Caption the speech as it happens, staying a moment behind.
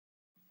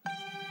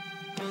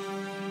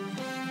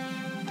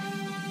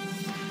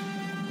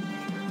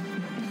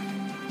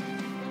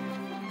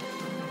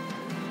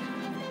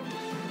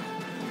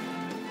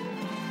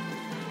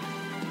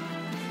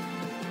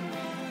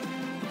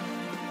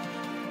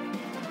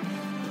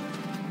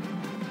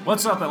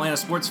What's up, Atlanta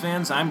sports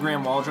fans? I'm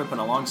Graham Waldrop, and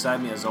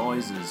alongside me, as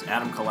always, is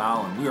Adam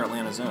Kalal, and we are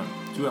Atlanta's own.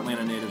 Two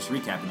Atlanta natives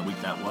recapping the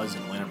week that was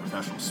in Atlanta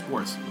professional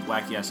sports with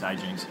wacky-ass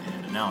hijinks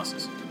and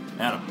analysis.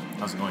 Adam,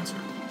 how's it going, sir?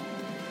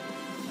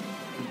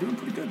 We're doing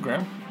pretty good,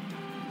 Graham.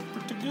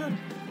 Pretty good.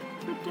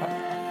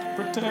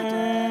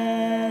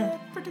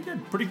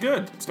 Pretty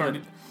good.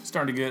 Starting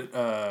to get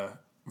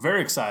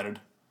very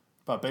excited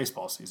about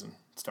baseball season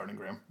starting,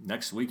 Graham.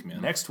 Next week,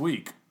 man. Next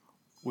week,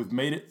 we've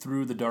made it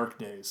through the dark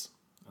days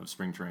of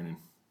spring training.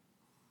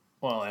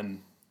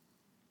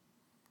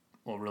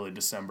 Really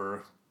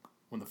December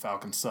when the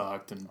Falcons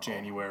sucked, and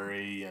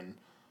January and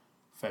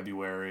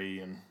February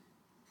and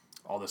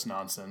all this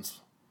nonsense.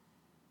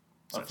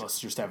 Us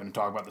just having to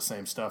talk about the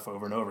same stuff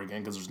over and over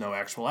again because there's no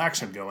actual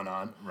action going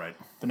on. Right.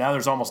 But now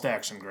there's almost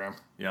action, Graham.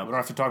 Yeah. We don't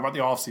have to talk about the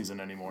offseason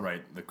anymore.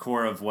 Right. The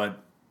core of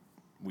what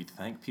we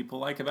think people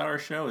like about our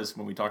show is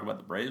when we talk about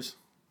the Braves.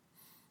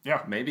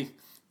 Yeah. Maybe.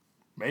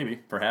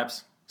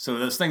 Perhaps. So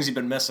those things you've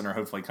been missing are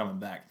hopefully coming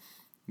back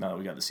now that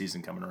we got the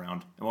season coming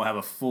around. And we'll have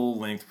a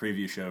full-length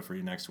preview show for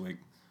you next week.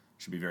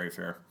 Should be very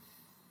fair.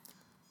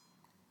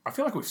 I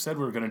feel like we've said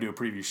we were going to do a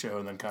preview show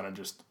and then kind of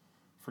just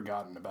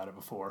forgotten about it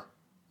before.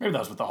 Maybe that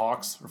was with the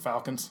Hawks or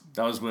Falcons.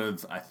 That was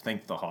with, I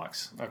think, the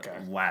Hawks. Okay.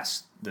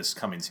 This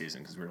coming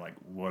season, because we were like,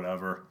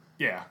 whatever.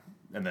 Yeah.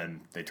 And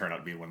then they turned out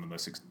to be one of the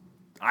most,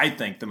 I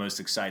think, the most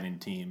exciting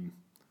team,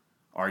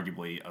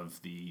 arguably,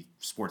 of the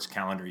sports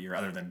calendar year,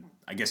 other than,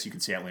 I guess you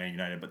could say Atlanta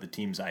United, but the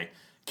teams I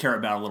care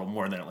about a little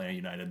more than Atlanta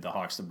United, the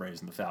Hawks, the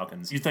Braves, and the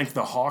Falcons. You think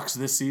the Hawks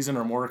this season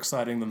are more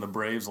exciting than the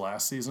Braves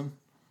last season?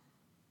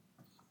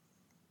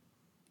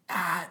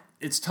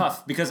 It's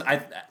tough, because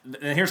and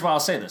here's why I'll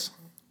say this.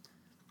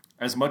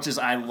 As much as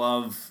I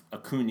love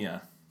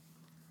Acuna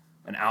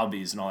and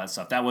Albies and all that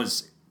stuff, that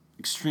was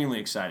extremely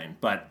exciting.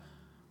 But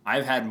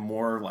I've had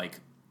more,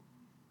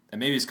 and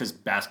maybe it's because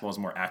basketball is a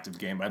more active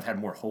game, but I've had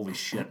more holy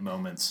shit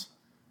moments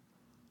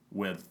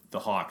with the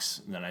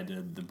Hawks than I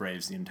did the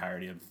Braves the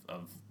entirety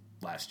of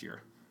last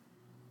year.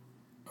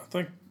 I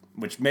think.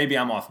 Which maybe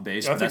I'm off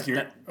base. I think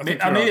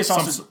maybe it's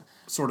also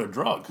sort of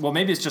drug. Well,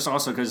 maybe it's just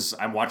also because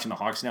I'm watching the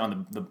Hawks now,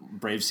 and the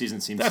Braves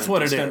season seems. That's so what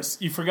distant. it is.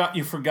 You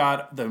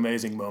forgot the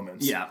amazing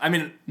moments. Yeah, I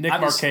mean, Nick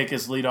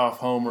Markakis leadoff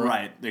homer,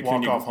 right? The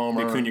walk-off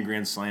homer, the Acuna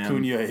grand slam.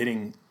 Acuna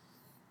hitting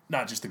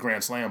not just the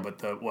grand slam, but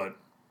the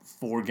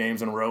 4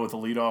 games in a row with a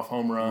leadoff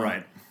home run.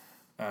 Right.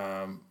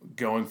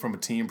 Going from a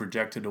team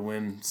projected to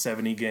win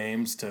 70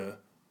 games to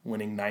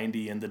winning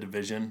 90 in the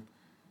division.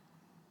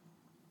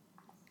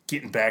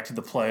 Getting back to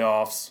the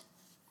playoffs.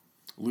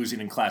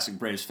 Losing in classic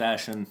Braves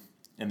fashion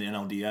in the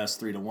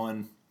NLDS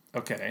 3-1.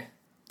 Okay,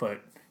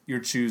 but you're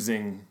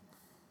choosing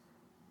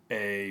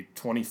a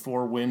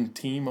 24-win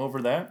team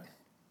over that?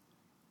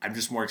 I'm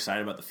just more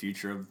excited about the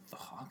future of the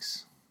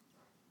Hawks.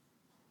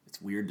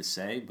 It's weird to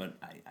say, but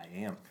I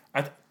am.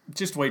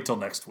 Just wait till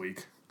next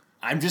week.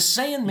 I'm just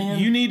saying, man.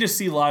 You need to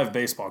see live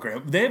baseball,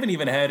 Graham. They haven't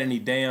even had any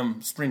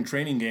damn spring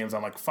training games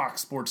on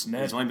Fox Sports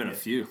Net. There's only been a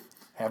few.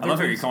 I love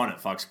how you're calling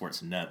it Fox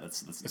Sports Net.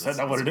 Is that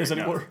not what it is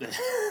anymore?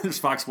 There's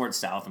Fox Sports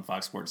South and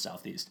Fox Sports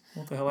Southeast.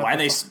 What the hell?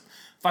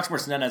 Fox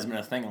Sports Net hasn't been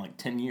a thing in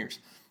 10 years.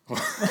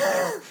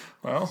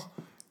 Well,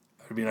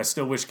 I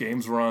still wish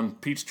games were on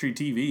Peachtree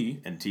TV.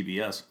 And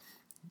TBS.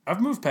 I've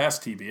moved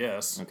past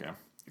TBS. Okay.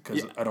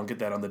 Because I don't get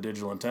that on the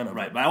digital antenna.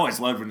 Right, but I always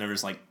loved when there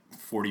was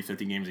 40,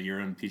 50 games a year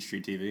on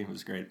Peachtree TV. It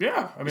was great.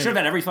 Yeah. I should have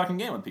had every fucking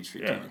game on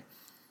Peachtree TV.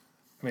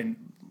 I mean,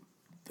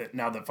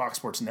 now that Fox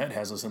Sports Net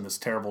has us in this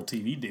terrible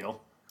TV deal.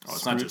 Oh,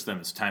 it's not just them.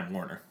 It's Time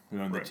Warner, who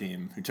owned the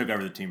team, who took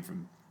over the team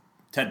from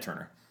Ted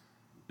Turner.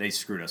 They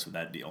screwed us with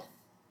that deal,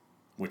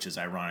 which is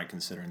ironic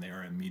considering they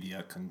are a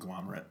media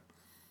conglomerate.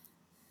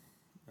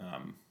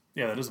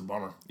 Yeah, that is a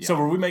bummer. Yeah. So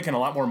were we making a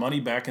lot more money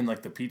back in the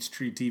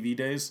Peachtree TV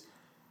days?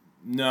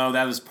 No,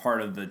 that was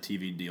part of the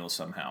TV deal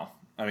somehow.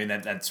 I mean,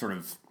 that sort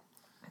of...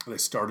 They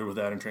started with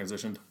that and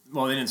transitioned?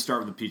 Well, they didn't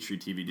start with the Peachtree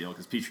TV deal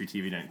because Peachtree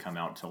TV didn't come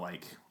out till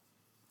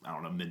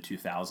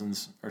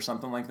mid-2000s or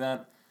something like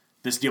that.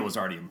 This deal was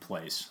already in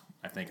place,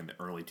 I think, in the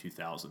early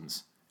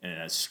 2000s, and it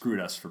has screwed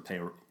us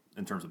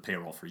in terms of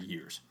payroll for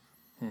years.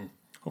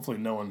 Hopefully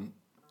no one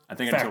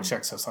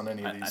checks us on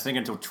any of these. I think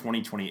until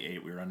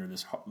 2028 we were under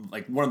this,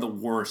 one of the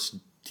worst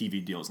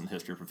TV deals in the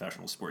history of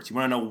professional sports. You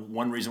want to know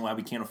one reason why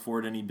we can't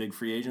afford any big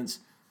free agents?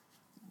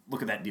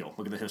 Look at that deal.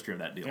 Look at the history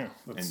of that deal. Yeah,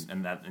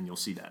 and you'll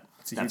see that.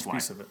 That's a huge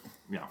piece of it.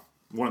 Yeah,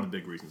 one of the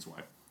big reasons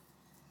why.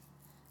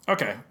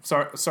 Okay,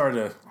 sorry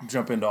to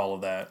jump into all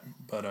of that,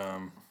 but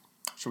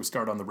should we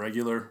start on the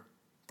regular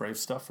Brave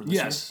stuff for this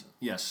year?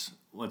 Yes.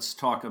 Let's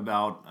talk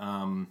about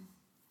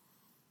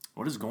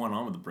what is going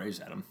on with the Braves,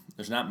 Adam.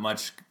 There's not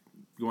much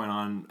going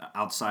on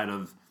outside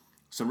of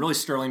some really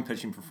sterling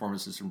pitching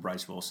performances from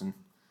Bryce Wilson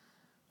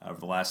over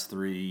the last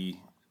 3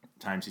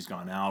 times he's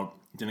gone out.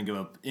 Didn't give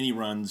up any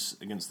runs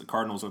against the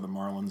Cardinals or the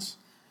Marlins.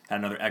 Had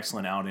another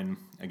excellent outing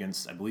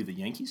against, I believe, the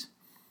Yankees.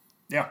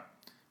 Yeah.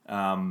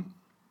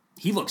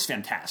 He looks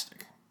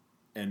fantastic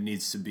and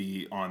needs to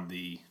be on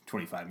the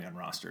 25-man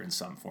roster in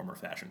some form or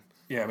fashion.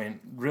 Yeah, I mean,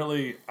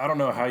 really, I don't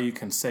know how you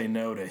can say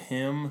no to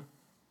him,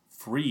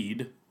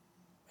 Fried,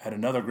 had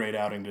another great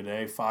outing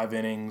today. 5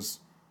 innings,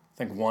 I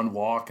think 1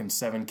 walk and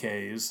 7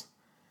 Ks.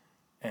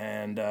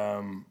 And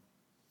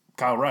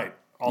Kyle Wright,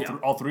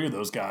 all 3 of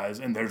those guys.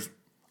 And there's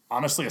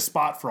honestly a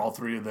spot for all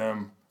 3 of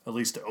them, at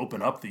least to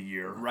open up the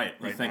year. Right.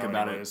 You think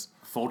about it.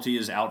 Fulte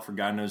is out for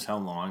God knows how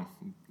long.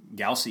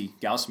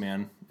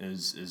 Gaussman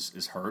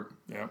is hurt.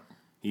 Yeah.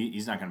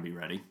 He's not going to be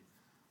ready.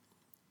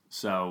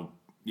 So,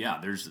 yeah,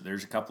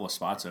 there's a couple of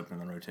spots open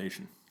in the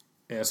rotation.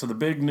 Yeah, so the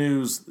big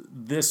news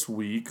this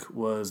week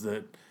was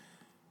that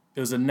it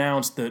was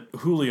announced that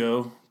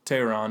Julio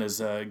Teheran is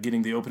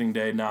getting the opening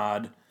day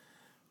nod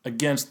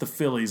against the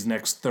Phillies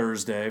next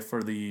Thursday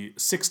for the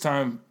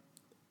 6th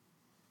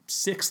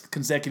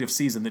consecutive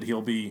season that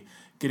he'll be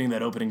getting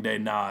that opening day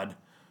nod,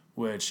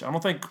 which I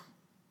don't think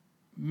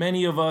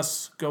many of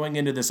us going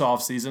into this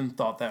offseason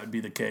thought that would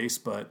be the case,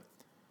 but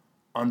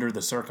under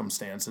the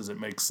circumstances, it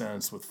makes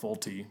sense with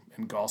Fulte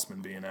and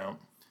Gaussman being out.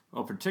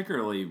 Well,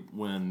 particularly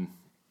when,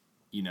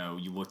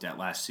 you looked at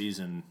last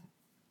season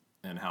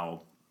and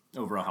how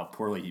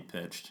poorly he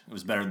pitched. It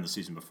was better than the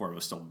season before. It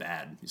was still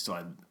bad. He still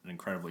had an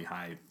incredibly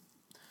high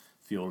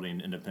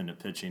fielding, independent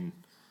pitching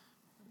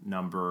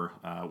number,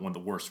 one of the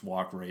worst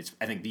walk rates.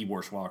 I think the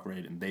worst walk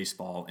rate in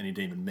baseball, and he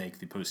didn't even make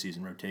the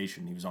postseason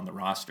rotation. He was on the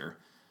roster.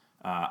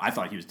 I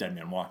thought he was dead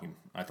man walking.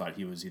 I thought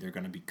he was either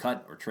going to be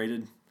cut or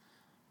traded.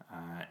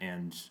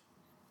 And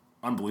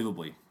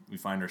unbelievably, we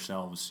find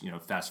ourselves,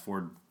 fast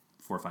forward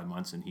 4 or 5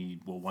 months, and he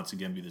will once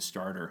again be the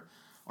starter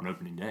on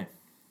opening day.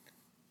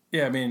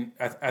 Yeah, I mean,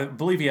 I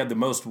believe he had the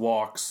most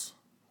walks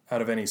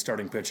out of any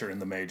starting pitcher in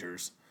the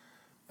majors.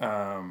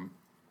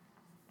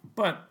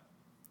 But,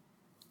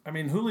 I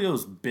mean,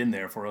 Julio's been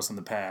there for us in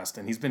the past,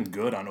 and he's been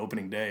good on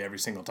opening day every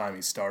single time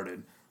he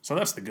started. So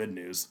that's the good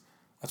news.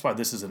 That's why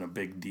this isn't a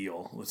big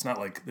deal. It's not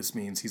like this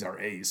means he's our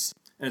ace.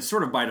 And it's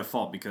sort of by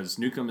default because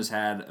Newcomb has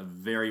had a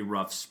very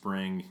rough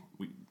spring.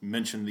 We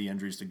mentioned the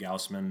injuries to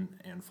Gaussman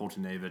and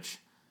Fultonevich.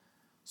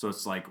 So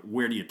it's like,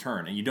 where do you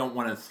turn? And you don't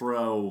want to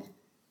throw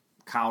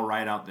Kyle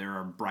Wright out there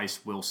or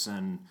Bryce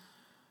Wilson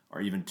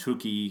or even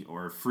Tukey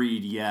or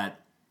Fried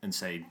yet and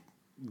say,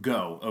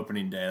 go,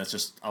 opening day. That's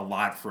just a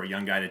lot for a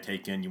young guy to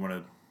take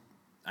in.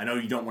 I know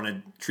you don't want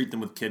to treat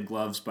them with kid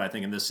gloves, but I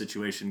think in this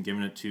situation,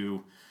 giving it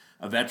to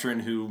a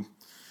veteran who,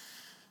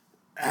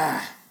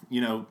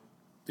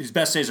 his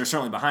best days are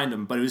certainly behind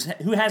him, but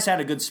who has had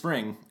a good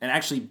spring and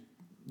actually,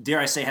 dare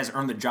I say, has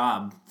earned the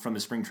job from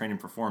his spring training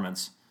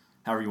performance.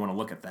 However you want to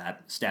look at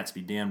that. Stats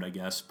be damned, I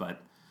guess.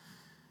 But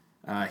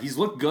he's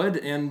looked good,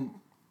 and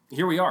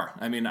here we are.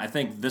 I mean, I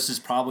think this is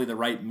probably the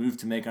right move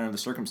to make under the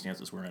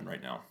circumstances we're in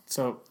right now.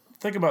 So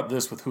think about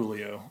this with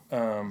Julio.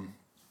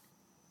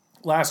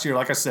 Last year,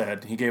 like I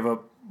said, he gave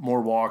up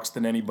more walks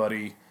than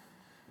anybody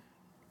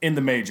in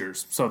the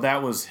majors. So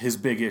that was his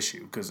big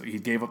issue because he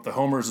gave up the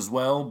homers as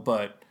well,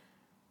 but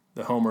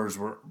the homers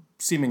were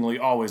seemingly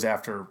always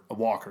after a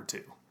walk or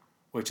two,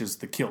 which is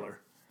the killer.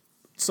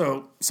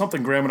 So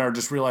something Graham and I are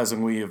just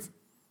realizing we have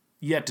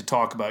yet to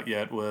talk about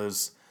yet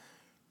was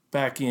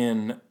back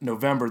in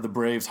November, the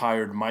Braves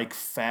hired Mike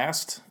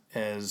Fast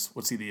as,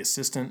 the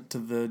assistant to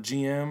the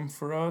GM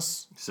for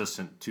us?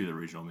 Assistant to the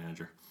regional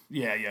manager.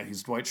 Yeah,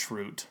 he's Dwight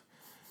Schrute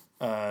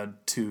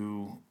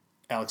to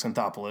Alex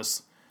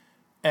Anthopoulos.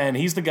 And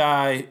he's the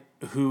guy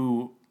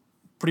who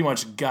pretty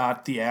much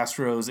got the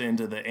Astros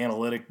into the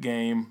analytic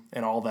game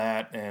and all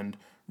that and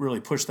really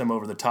pushed them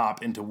over the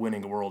top into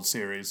winning a World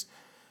Series.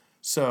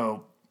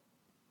 So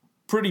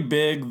pretty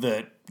big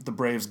that the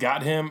Braves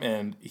got him,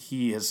 and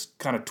he has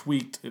kind of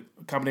tweaked,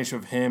 a combination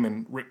of him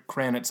and Rick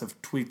Kranitz have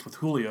tweaked with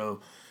Julio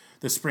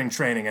this spring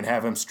training and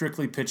have him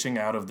strictly pitching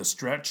out of the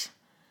stretch.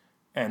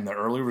 And the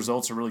early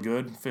results are really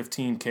good,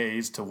 15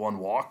 Ks to 1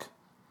 walk.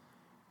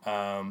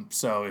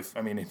 So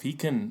if he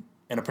can,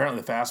 and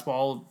apparently the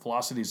fastball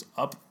velocity's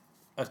up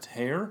a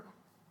hair.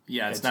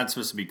 Yeah, it's not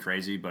supposed to be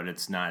crazy, but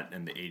it's not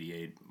in the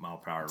 88 mile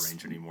per hour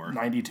range anymore.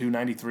 92,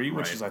 93,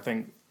 which Right. is, I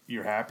think,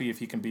 you're happy if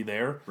he can be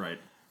there. Right.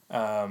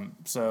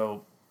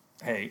 So,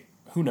 hey,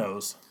 who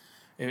knows?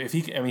 If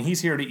he,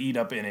 he's here to eat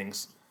up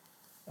innings.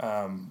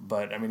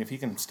 But if he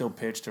can still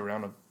pitch to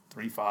around a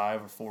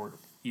 3.5 or 4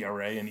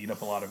 ERA and eat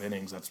up a lot of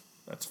innings,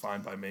 that's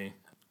fine by me.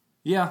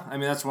 Yeah,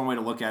 that's one way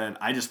to look at it.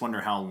 I just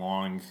wonder how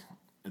long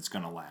it's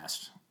going to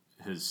last,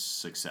 his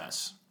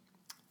success.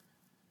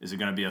 Is it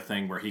going to be a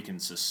thing where he can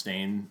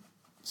sustain,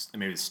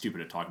 maybe it's stupid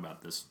to talk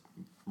about this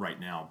right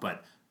now,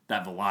 but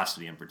that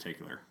velocity in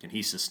particular, can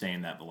he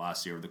sustain that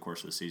velocity over the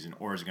course of the season?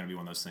 Or is it going to be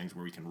one of those things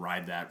where we can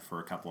ride that for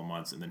a couple of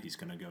months and then he's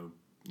going to go,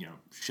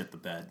 shit the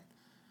bed?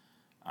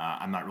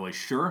 I'm not really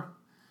sure.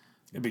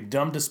 It'd be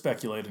dumb to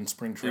speculate in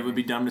spring training. It would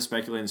be dumb to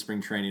speculate in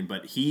spring training,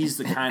 but he's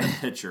the kind of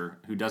pitcher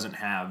who doesn't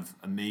have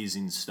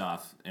amazing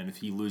stuff, and if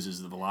he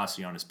loses the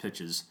velocity on his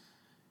pitches,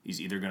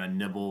 he's either going to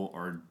nibble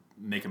or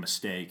make a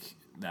mistake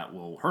that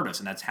will hurt us,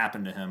 and that's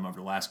happened to him over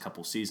the last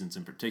couple seasons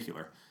in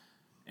particular.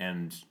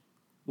 And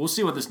we'll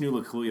see what this new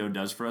look Julio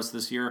does for us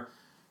this year,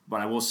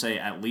 but I will say,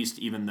 at least,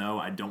 even though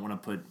I don't want to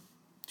put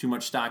too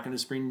much stock into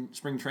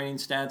spring training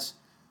stats,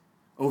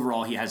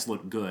 overall he has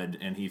looked good,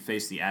 and he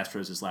faced the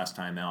Astros his last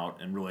time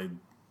out and really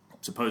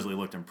supposedly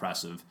looked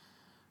impressive.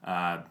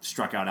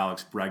 Struck out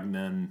Alex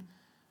Bregman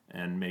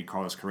and made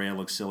Carlos Correa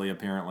look silly,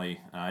 apparently.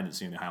 I didn't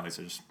see any highlights.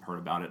 I just heard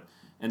about it.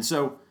 And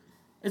so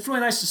it's really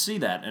nice to see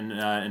that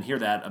and hear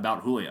that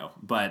about Julio.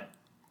 But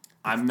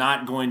I'm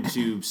not going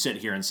to sit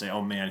here and say,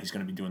 oh, man, he's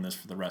going to be doing this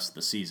for the rest of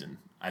the season.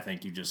 I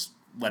think you just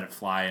let it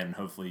fly and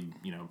hopefully,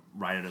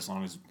 ride it as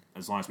long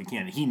as we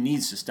can. He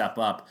needs to step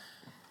up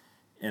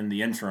in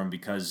the interim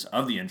because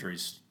of the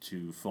injuries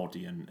to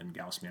Fulte and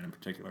Gaussman in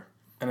particular.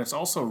 And it's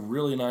also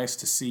really nice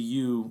to see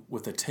you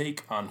with a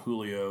take on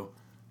Julio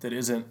that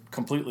isn't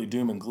completely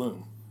doom and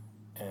gloom,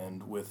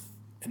 and with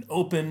an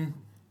open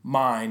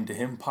mind to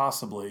him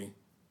possibly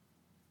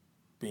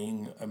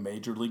being a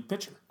major league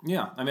pitcher.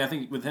 Yeah, I mean, I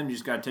think with him, you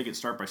just got to take it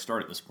start by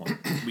start at this point.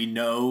 We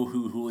know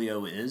who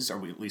Julio is,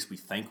 or at least we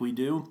think we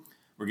do.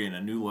 We're getting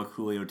a new look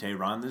Julio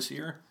Teheran this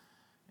year,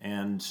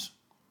 and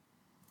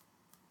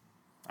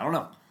I don't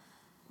know.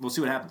 We'll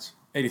see what happens.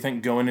 Hey, do you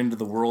think going into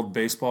the World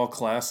Baseball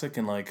Classic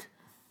in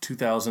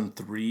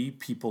 2003,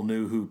 people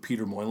knew who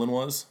Peter Moylan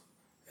was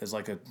as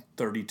a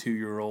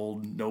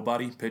 32-year-old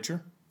nobody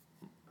pitcher?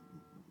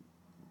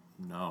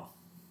 No.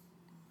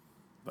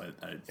 But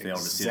I failed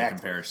to see the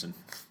comparison.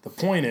 The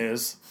point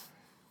is,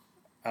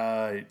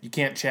 you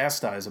can't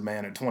chastise a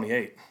man at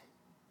 28.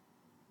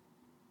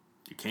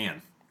 You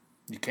can.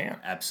 You can't.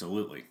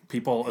 Absolutely.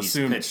 He's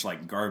pitched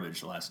like garbage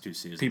the last 2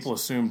 seasons. People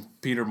assumed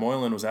Peter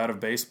Moylan was out of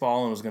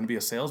baseball and was going to be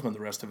a salesman the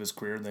rest of his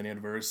career, and then he had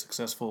a very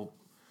successful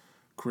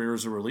career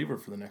as a reliever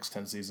for the next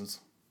 10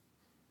 seasons.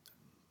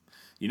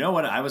 You know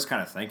what I was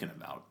kind of thinking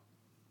about?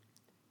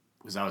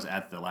 Because I was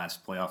at the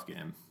last playoff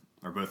game,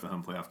 or both the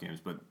home playoff games,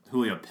 but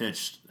Julio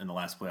pitched in the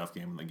last playoff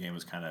game, and the game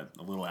was kind of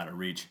a little out of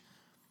reach.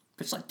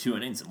 Pitched 2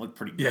 innings and looked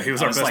pretty good. Yeah, he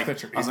was our best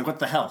pitcher. I was like, what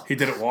the hell? He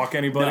didn't walk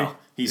anybody? No,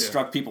 he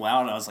struck people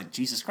out, and I was like,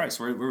 Jesus Christ,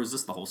 where was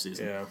this the whole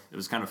season? Yeah. It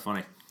was kind of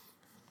funny.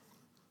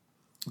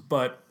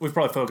 But we've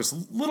probably focused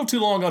a little too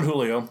long on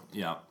Julio.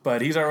 Yeah.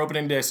 But he's our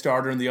opening day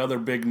starter, and the other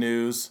big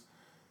news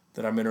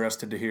that I'm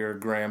interested to hear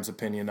Graham's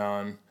opinion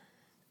on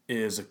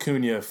is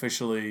Acuna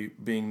officially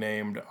being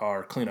named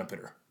our cleanup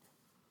hitter.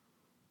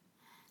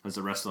 Has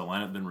the rest of the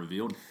lineup been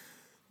revealed?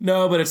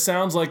 No, but it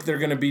sounds like they're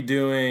going to be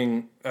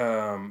doing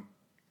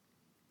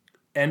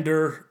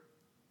Ender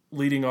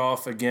leading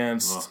off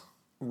against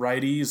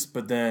righties,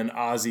 but then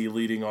Ozzie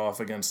leading off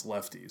against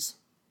lefties.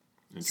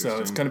 So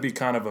it's going to be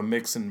kind of a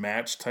mix and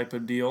match type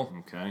of deal.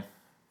 Okay.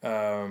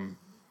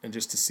 And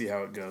just to see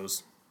how it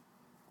goes.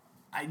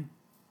 I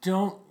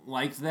don't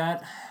like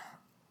that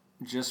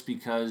just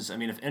because, I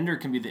mean, if Ender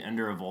can be the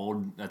Ender of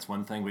old, that's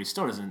one thing, but he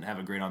still doesn't have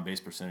a great on-base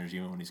percentage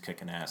even when he's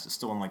kicking ass. It's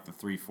still in the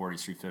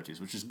 340s,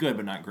 350s, which is good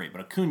but not great.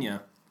 But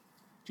Acuna,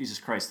 Jesus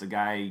Christ, the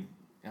guy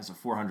has a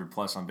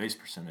 400-plus on-base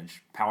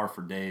percentage, power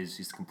for days,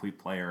 he's a complete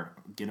player.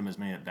 Get him as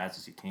many at-bats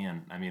as you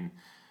can. I mean,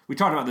 we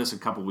talked about this a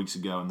couple weeks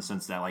ago in the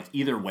sense that,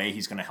 either way,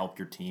 he's going to help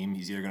your team.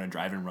 He's either going to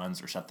drive in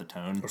runs or set the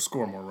tone. Or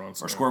score more runs.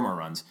 Score more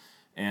runs.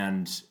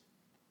 And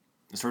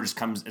it sort of just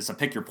comes, it's a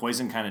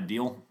pick-your-poison kind of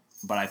deal,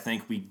 but I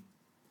think we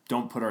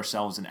don't put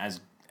ourselves in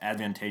as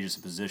advantageous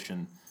a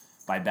position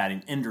by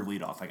batting Ender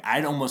leadoff.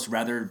 I'd almost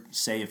rather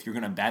say if you're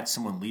going to bat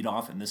someone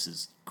leadoff, and this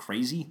is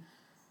crazy,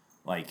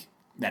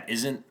 that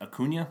isn't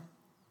Acuna,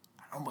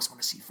 I almost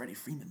want to see Freddie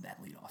Freeman bat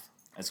leadoff.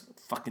 As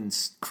fucking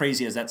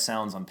crazy as that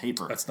sounds on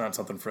paper. That's not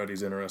something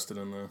Freddie's interested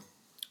in, though.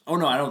 Oh,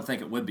 no, I don't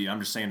think it would be. I'm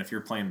just saying if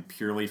you're playing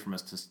purely from a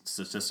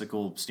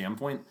statistical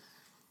standpoint,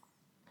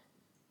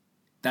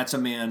 that's a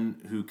man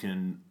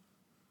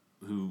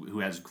who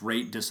has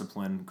great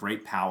discipline,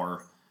 great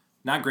power,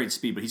 not great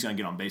speed, but he's going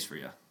to get on base for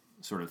you,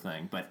 sort of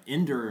thing. But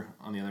Ender,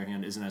 on the other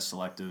hand, isn't as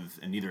selective,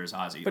 and neither is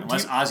Ozzie.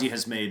 Unless Ozzie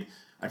has made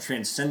a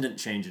transcendent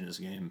change in his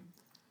game,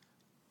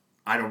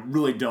 I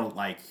don't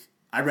like.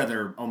 I'd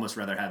almost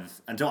rather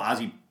have, until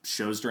Ozzie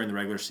shows during the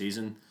regular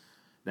season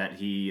that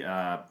he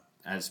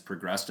has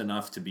progressed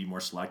enough to be more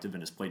selective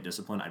in his plate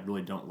discipline, I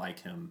really don't like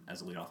him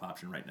as a leadoff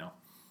option right now.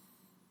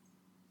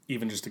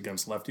 Even just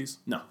against lefties?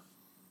 No.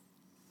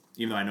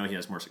 Even though I know he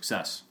has more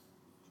success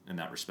in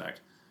that respect.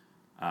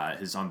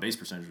 His on-base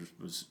percentage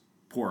was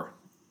poor.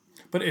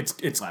 But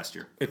it's last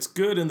year. It's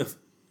good in the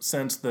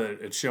sense that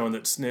it's showing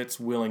that Snit's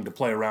willing to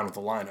play around with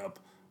the lineup.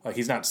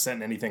 He's not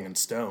setting anything in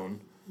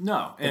stone.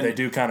 No. But they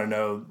do kind of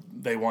know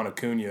they want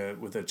Acuna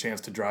with a chance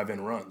to drive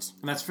in runs.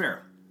 And that's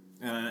fair.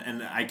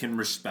 And I can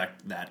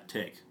respect that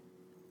take.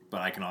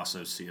 But I can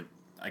also see it.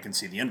 I can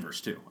see the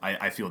inverse, too.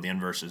 I feel the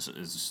inverse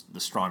is the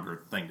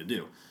stronger thing to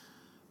do.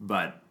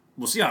 But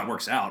we'll see how it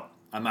works out.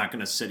 I'm not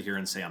going to sit here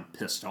and say I'm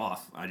pissed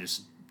off. I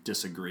just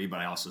disagree, but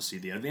I also see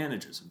the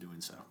advantages of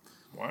doing so.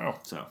 Wow.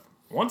 So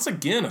once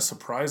again, a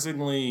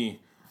surprisingly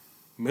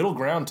middle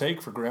ground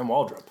take for Graham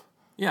Waldrop.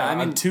 Yeah, I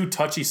mean, on two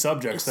touchy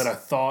subjects that I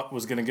thought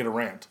was going to get a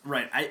rant.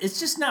 Right. It's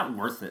just not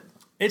worth it.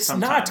 It's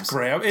not,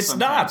 Graham. It's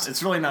not.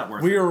 It's really not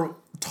worth it. We're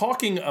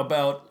talking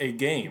about a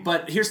game.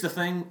 But here's the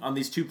thing on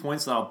these 2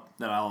 points that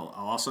I'll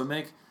also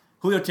make.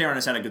 Julio Teheran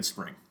has had a good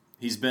spring.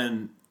 He's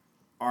been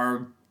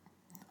one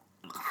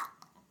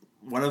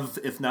of,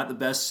 if not the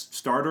best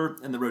starter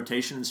in the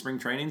rotation in spring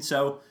training.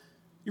 So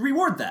you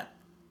reward that.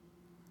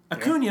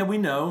 Acuna, we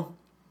know,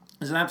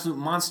 is an absolute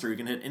monster. He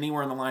can hit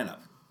anywhere in the lineup.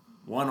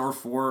 1 or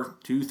 4,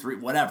 2, 3,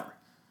 whatever.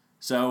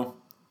 So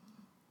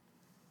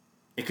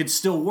it could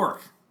still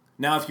work.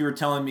 Now, if you were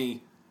telling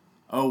me,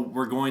 oh,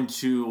 we're going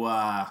to,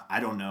 I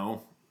don't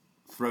know,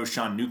 throw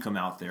Sean Newcomb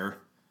out there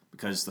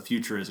because the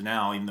future is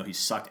now, even though he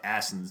sucked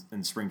ass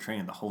in spring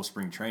training, the whole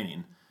spring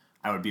training,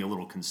 I would be a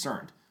little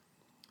concerned.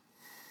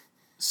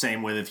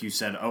 Same with if you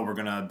said, oh, we're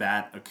going to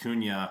bat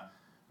Acuna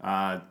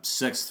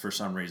 6th for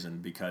some reason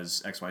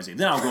because XYZ.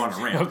 Then I'll go on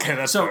a rant. Okay,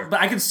 that's fair. But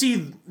I can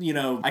see,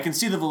 I can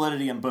see the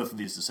validity in both of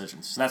these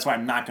decisions. So that's why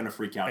I'm not going to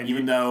freak out,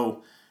 even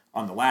though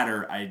on the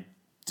latter I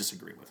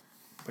disagree with.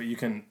 But you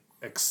can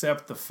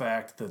accept the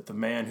fact that the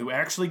man who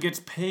actually gets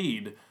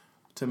paid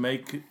to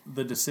make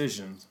the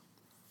decisions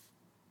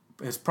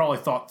has probably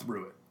thought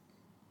through it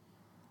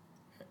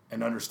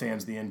and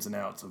understands the ins and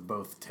outs of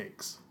both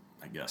takes.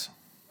 I guess.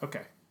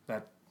 Okay,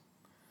 that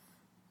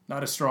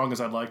not as strong as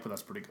I'd like, but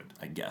that's pretty good.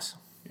 I guess.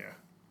 Yeah.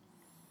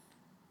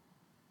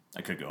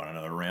 I could go on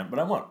another rant, but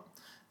I won't.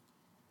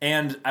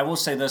 And I will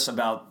say this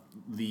about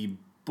the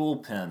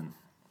bullpen.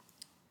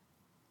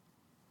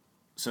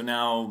 So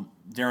now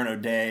Darren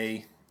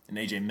O'Day and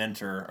AJ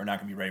Minter are not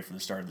going to be ready for the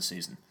start of the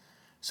season.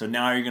 So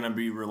now you're going to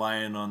be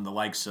relying on the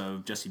likes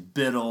of Jesse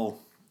Biddle,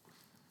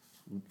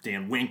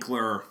 Dan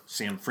Winkler,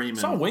 Sam Freeman.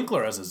 I saw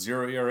Winkler as a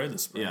 0 ERA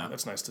this spring. Yeah.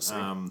 That's nice to see.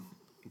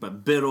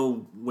 But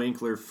Biddle,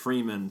 Winkler,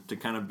 Freeman to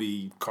kind of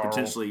be Carl.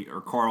 potentially,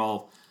 or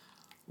Carl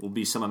will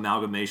be some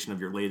amalgamation of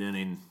your late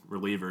inning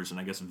relievers. And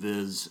I guess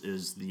Viz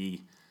is the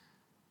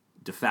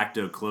de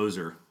facto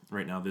closer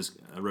right now,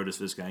 Arodys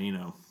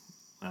Vizcaíno.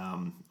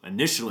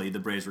 Initially, the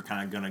Braves were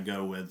kind of going to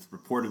go with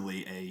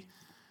reportedly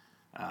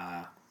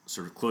a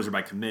sort of closer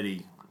by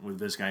committee with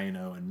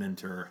Vizcaíno and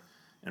Minter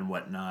and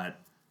whatnot.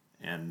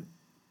 And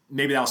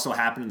maybe that'll still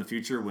happen in the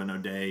future when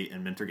O'Day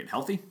and Minter get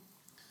healthy.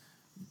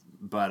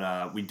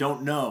 But we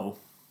don't know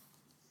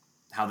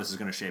how this is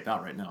going to shape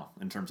out right now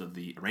in terms of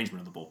the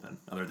arrangement of the bullpen,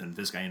 other than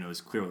Vizcaíno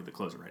is clearly the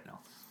closer right now.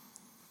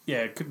 Yeah,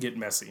 it could get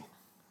messy.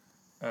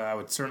 I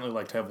would certainly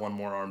like to have one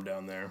more arm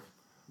down there.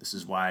 This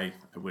is why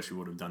I wish we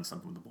would have done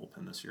something with the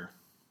bullpen this year.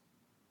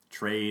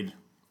 Trade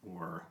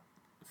or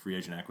free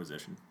agent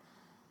acquisition.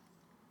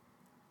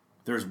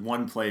 There's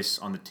one place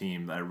on the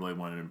team that I really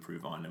wanted to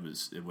improve on. It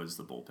was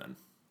the bullpen.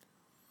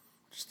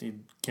 Just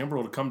need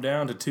Kimbrel to come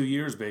down to 2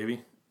 years,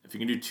 baby. If you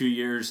can do 2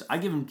 years, I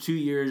give him 2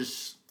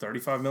 years.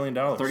 $35 million.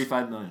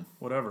 $35 million.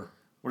 Whatever.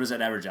 What does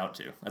that average out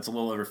to? That's a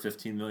little over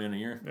 $15 million a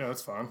year. Yeah,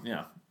 that's fine.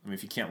 Yeah. I mean,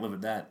 if you can't live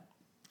with that,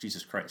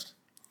 Jesus Christ.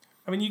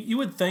 I mean, you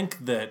would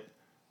think that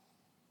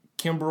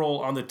Kimbrel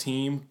on the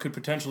team could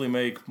potentially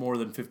make more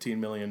than $15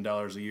 million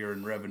a year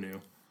in revenue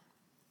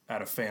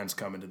out of fans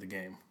coming to the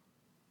game.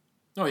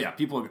 Oh yeah,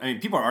 people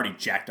are already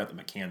jacked up that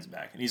McCann's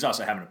back, and he's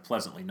also having a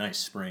pleasantly nice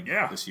spring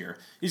this year.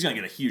 He's going to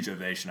get a huge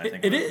ovation, I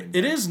think.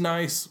 It is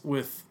nice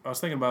with. I was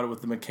thinking about it with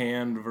the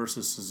McCann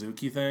versus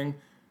Suzuki thing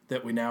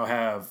that we now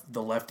have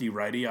the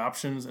lefty-righty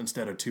options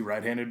instead of 2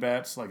 right-handed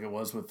bats like it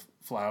was with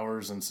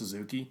Flowers and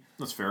Suzuki.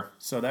 That's fair.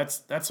 So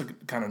that's a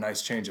kind of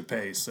nice change of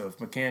pace. So if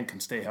McCann can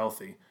stay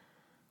healthy,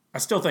 I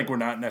still think we're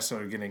not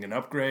necessarily getting an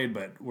upgrade,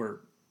 but we're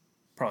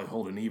probably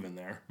holding even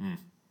there.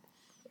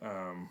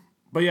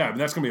 But yeah,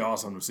 that's going to be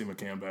awesome to see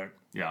McCann back.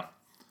 Yeah.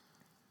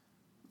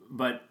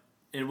 But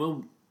it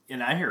will,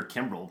 and I hear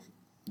Kimbrel,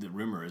 the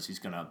rumor is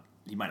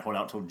he might hold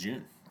out till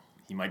June.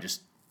 He might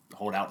just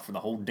hold out for the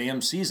whole damn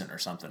season or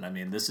something. I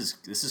mean, this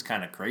is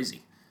kind of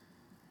crazy.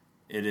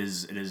 It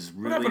is really.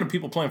 What happened to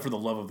people playing for the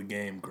love of the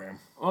game, Graham?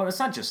 Well, it's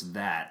not just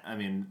that. I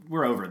mean,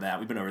 we're over that.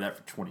 We've been over that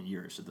for 20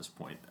 years at this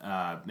point,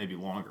 maybe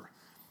longer.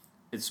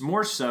 It's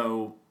more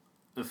so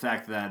the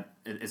fact that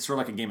it's sort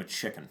of like a game of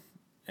chicken,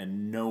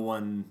 and no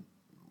one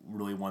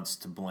really wants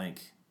to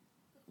blink,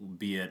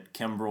 be it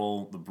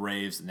Kimbrel, the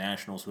Braves, the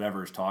Nationals,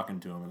 whoever is talking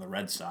to him, and the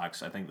Red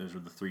Sox. I think those are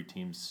the 3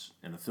 teams,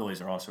 and the Phillies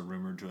are also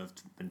rumored to have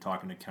been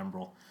talking to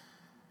Kimbrel.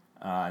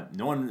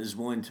 No one is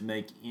willing to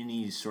make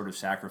any sort of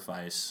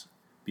sacrifice,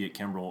 be it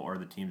Kimbrel or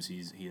the teams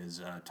he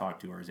has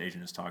talked to or his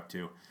agent has talked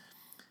to.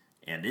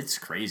 And it's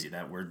crazy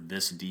that we're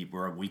this deep.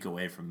 We're a week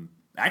away from...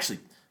 Actually,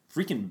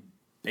 freaking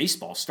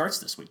baseball starts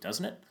this week,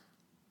 doesn't it?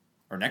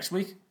 Or next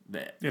week?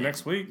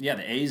 Next week. Yeah,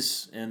 the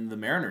A's and the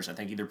Mariners, I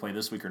think, either play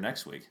this week or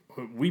next week.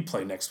 We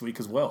play next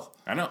week as well.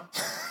 I know.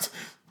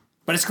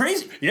 But it's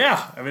crazy.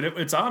 Yeah, I mean,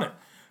 it's on it.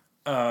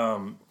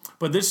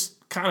 But this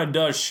kind of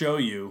does show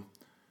you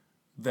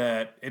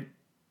that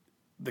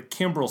the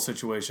Kimbrel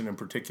situation in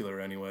particular,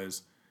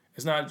 anyways,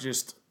 is not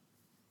just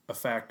a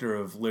factor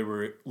of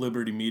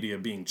Liberty Media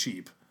being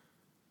cheap,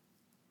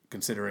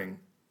 considering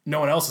no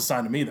one else has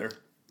signed him either.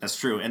 That's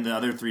true. And the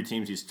other 3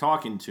 teams he's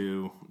talking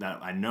to,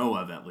 that I know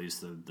of at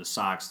least, the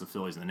Sox, the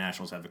Phillies, and the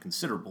Nationals have a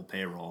considerable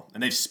payroll.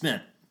 And they've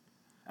spent,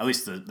 at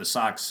least the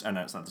Sox, and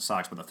it's not the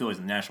Sox, but the Phillies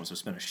and the Nationals have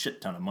spent a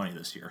shit ton of money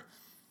this year.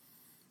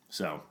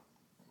 So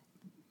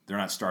they're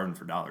not starving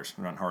for dollars.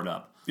 They're not hard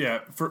up. Yeah,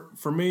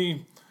 for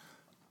me,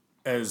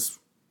 as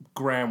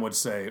Graham would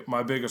say,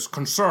 my biggest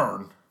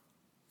concern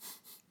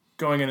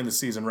going into the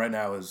season right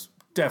now is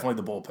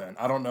definitely the bullpen.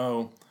 I don't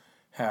know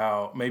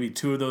how maybe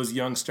two of those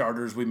young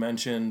starters we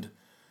mentioned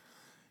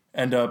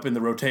end up in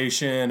the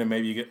rotation, and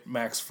maybe you get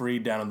Max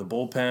Fried down in the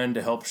bullpen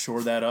to help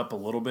shore that up a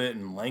little bit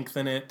and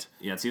lengthen it.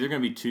 Yeah, it's either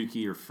going to be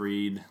Tukey or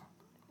Fried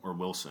or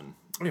Wilson.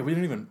 Oh, yeah,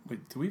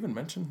 did we even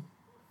mention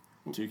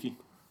Tukey?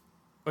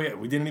 Oh, yeah,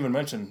 we didn't even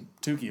mention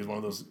Tukey as one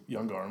of those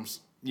young arms.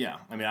 Yeah,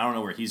 I mean, I don't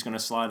know where he's going to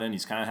slot in.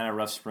 He's kind of had a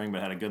rough spring,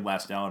 but had a good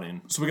last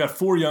outing. So we got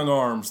 4 young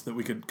arms that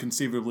we could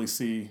conceivably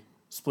see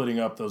splitting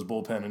up those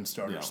bullpen and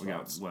starter We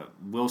spots. got,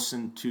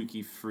 Wilson,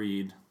 Tukey,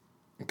 Fried,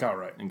 and Kyle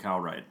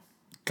Wright.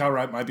 Kyle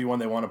Wright might be one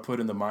they want to put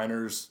in the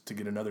minors to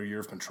get another year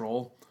of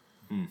control.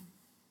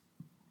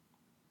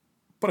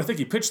 But I think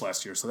he pitched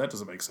last year, so that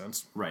doesn't make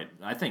sense. Right.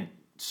 I think,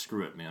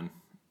 screw it, man.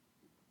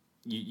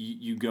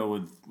 You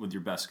go with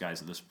your best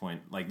guys at this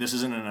point. Like, this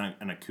isn't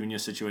an Acuna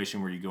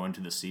situation where you go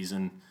into the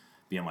season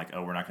being like,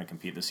 oh, we're not going to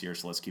compete this year,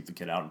 so let's keep the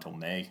kid out until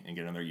May and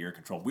get another year of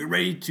control. We're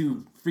ready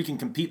to freaking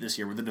compete this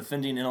year. We're the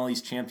defending NL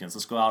East champions.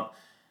 Let's go out,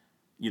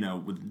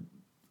 with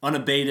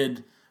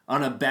unabated,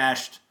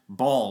 unabashed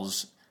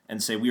balls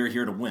and say we are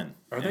here to win.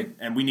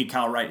 And we need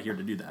Kyle Wright here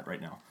to do that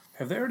right now.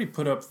 Have they already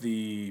put up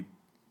the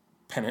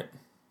pennant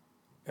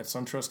at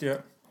SunTrust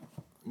yet?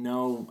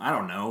 No, I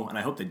don't know, and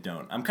I hope they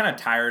don't. I'm kind of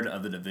tired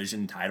of the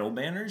division title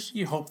banners.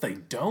 You hope they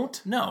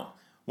don't? No.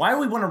 Why do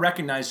we want to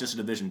recognize just a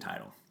division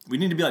title? We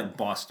need to be like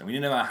Boston. We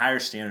need to have a higher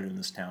standard in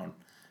this town.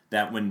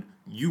 That when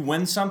you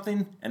win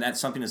something, and that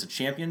something is a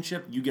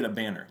championship, you get a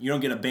banner. You don't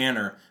get a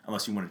banner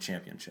unless you win a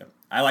championship.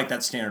 I like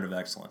that standard of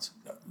excellence.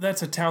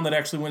 That's a town that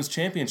actually wins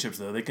championships,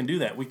 though. They can do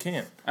that. We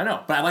can't. I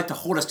know, but I like to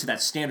hold us to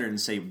that standard and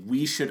say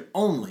we should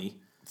only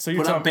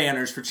put up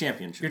banners for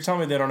championships. You're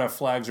telling me they don't have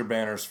flags or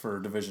banners for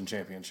division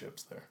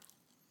championships there?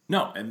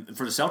 No, and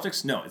for the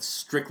Celtics, no. It's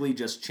strictly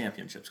just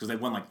championships because they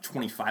won like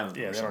 25 of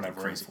them. Yeah, they don't have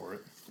room for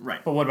it.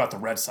 Right. But what about the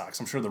Red Sox?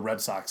 I'm sure the Red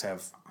Sox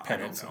have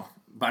pennants. I don't know.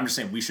 But I'm just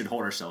saying we should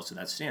hold ourselves to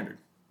that standard.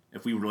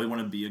 If we really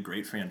want to be a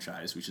great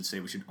franchise, we should say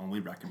we should only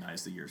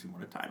recognize the years we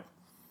won a title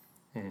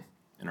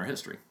in our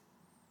history.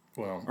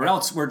 Well, or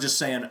else we're just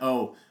saying,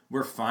 oh,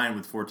 we're fine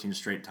with 14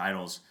 straight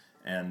titles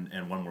and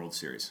one World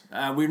Series.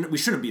 We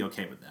shouldn't be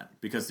okay with that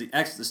because the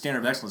standard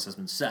of excellence has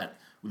been set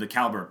with the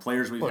caliber of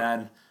players we've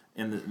had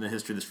in the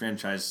history of this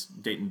franchise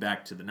dating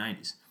back to the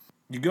 90s.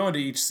 You go into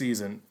each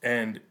season,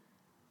 and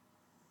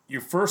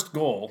your first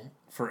goal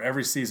for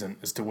every season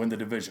is to win the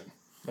division.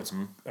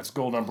 That's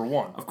goal number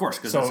one. Of course,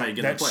 because that's how you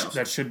get in the playoffs.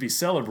 That should be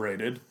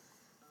celebrated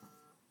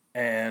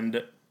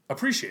and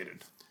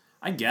appreciated.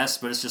 I guess,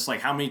 but it's just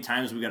like how many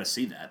times we got to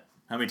see that?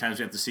 How many times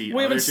we have to see?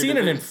 We haven't seen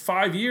it in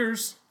 5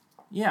 years.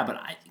 Yeah,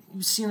 but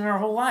we've seen it our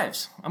whole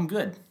lives. I'm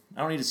good.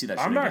 I don't need to see that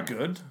shit I'm not again.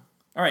 good.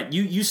 All right,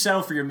 you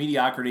settle for your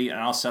mediocrity, and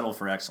I'll settle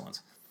for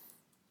excellence.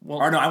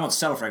 Or no, I won't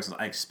settle for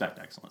excellence. I expect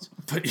excellence.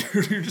 But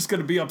you're just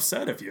going to be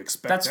upset if you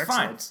expect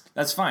excellence.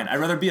 That's fine. I'd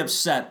rather be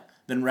upset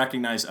than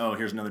recognize, oh,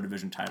 here's another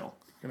division title.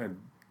 You're going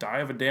to die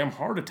of a damn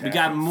heart attack. We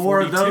got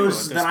more of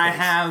those than I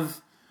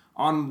have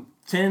on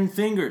 10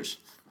 fingers.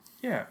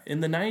 Yeah, in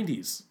the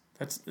 90s.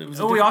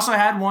 We also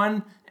had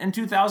one in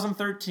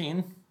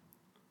 2013.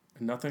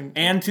 Nothing.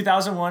 And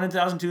 2001, and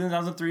 2002,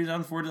 2003,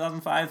 2004,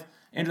 2005,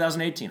 and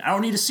 2018. I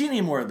don't need to see any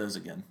more of those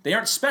again. They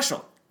aren't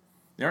special.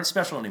 They aren't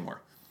special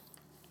anymore.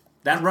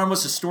 That run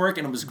was historic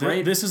and it was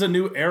great. This is a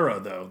new era,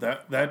 though.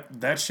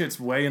 That shit's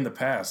way in the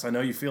past. I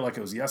know you feel like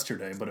it was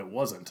yesterday, but it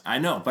wasn't. I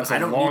know, but I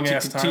don't need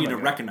to continue to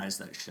recognize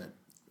that shit.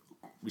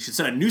 We should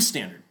set a new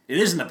standard. It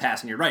is in the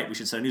past, and you're right. We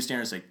should set a new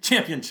standard and say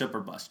championship or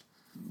bust.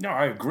 No,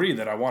 I agree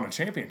that I want a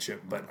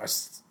championship, but I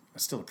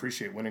still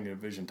appreciate winning a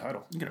division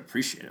title. You can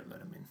appreciate it, but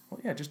I mean... Well,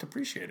 yeah, just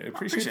appreciate it. I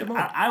appreciate it, but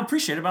I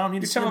don't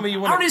need to see it. I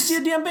don't need to see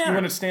a damn banner. You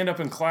want to stand up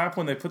and clap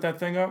when they put that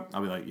thing up?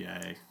 I'll be like,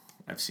 yay.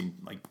 I've seen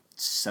like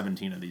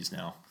 17 of these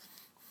now.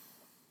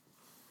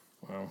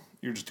 Well,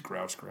 you're just a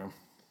grouch, Graham.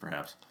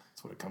 Perhaps.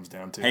 That's what it comes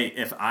down to. Hey,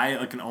 if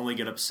I can only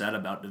get upset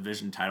about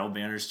division title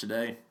banners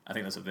today, I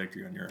think that's a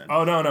victory on your end.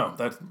 Oh, no.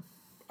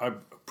 I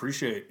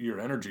appreciate your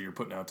energy you're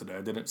putting out today.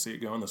 I didn't see it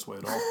going this way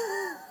at all.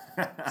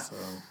 So,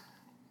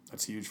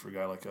 that's huge for a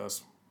guy like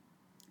us.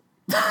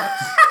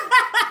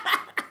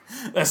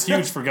 That's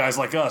huge for guys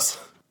like us.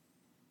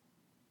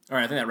 All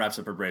right, I think that wraps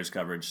up our Braves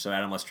coverage. So,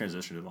 Adam, let's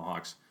transition to the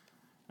Hawks.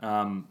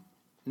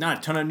 Not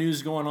a ton of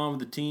news going on with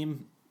the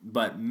team,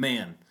 but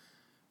man,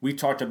 we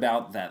talked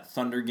about that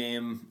Thunder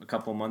game a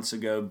couple months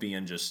ago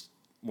being just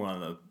one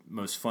of the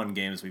most fun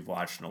games we've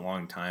watched in a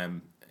long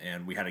time,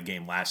 and we had a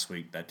game last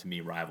week that to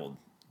me rivaled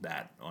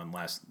that on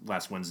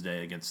last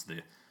Wednesday against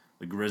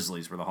the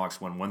Grizzlies, where the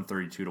Hawks won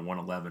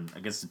 132-111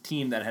 against a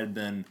team that had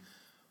been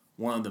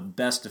one of the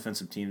best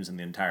defensive teams in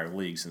the entire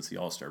league since the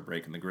All-Star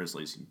break, and the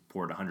Grizzlies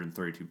poured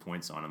 132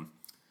 points on them.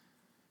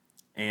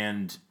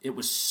 And it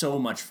was so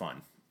much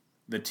fun.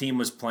 The team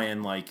was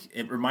playing like,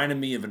 it reminded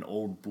me of an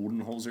old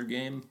Budenholzer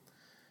game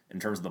in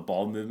terms of the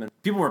ball movement.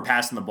 People were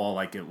passing the ball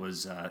like it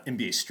was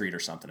NBA Street or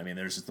something. I mean,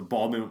 the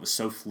ball movement was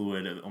so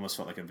fluid, it almost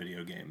felt like a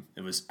video game.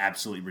 It was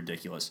absolutely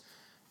ridiculous.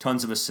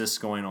 Tons of assists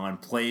going on.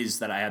 Plays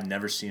that I have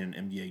never seen in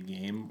an NBA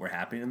game were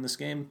happening in this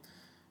game,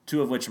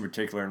 two of which in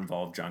particular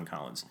involved John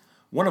Collins.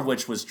 One of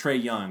which was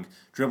Trae Young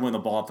dribbling the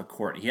ball up the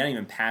court. He hadn't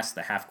even passed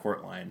the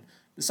half-court line.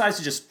 Decides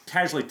to just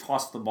casually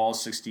toss the ball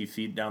 60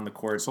 feet down the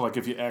court. So, like,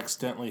 if you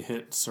accidentally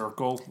hit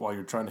circle while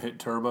you're trying to hit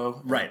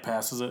turbo, Right. it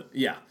passes it?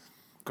 Yeah.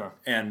 Okay.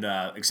 And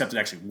except it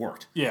actually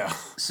worked. Yeah.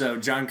 So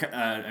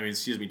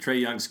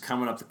Trae Young's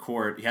coming up the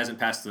court. He hasn't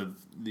passed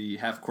the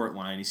half-court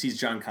line. He sees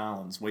John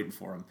Collins waiting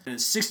for him. And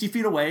it's 60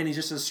 feet away, and he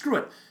just says, screw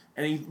it.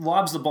 And he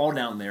lobs the ball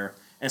down there,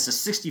 and it's a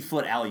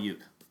 60-foot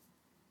alley-oop.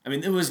 I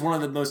mean, it was one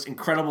of the most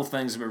incredible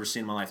things I've ever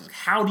seen in my life. Like,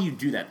 how do you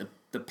do that?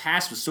 The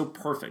pass was so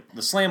perfect.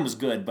 The slam was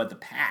good, but the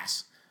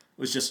pass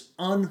was just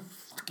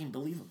unfucking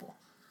believable.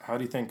 How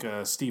do you think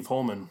Steve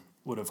Holman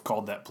would have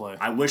called that play?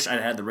 I wish I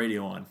had the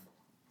radio on.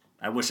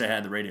 I was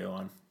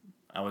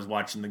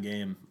watching the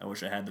game. I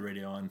wish I had the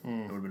radio on. It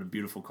would have been a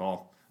beautiful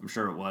call. I'm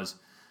sure it was.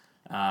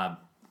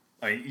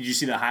 Did you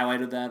see the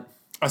highlight of that?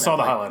 I saw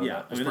the highlight of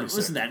yeah. that.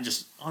 Wasn't that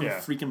just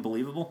unfreaking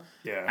believable?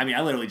 Yeah. I mean,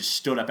 I literally just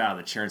stood up out of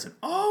the chair and said,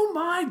 "Oh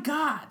my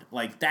God!"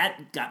 Like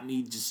that got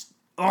me just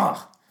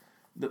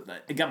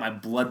it got my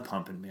blood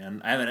pumping,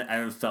 man. I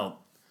haven't felt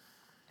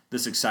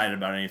this excited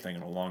about anything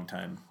in a long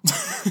time.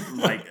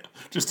 Like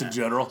just in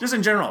general. Just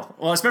in general.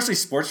 Well, especially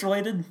sports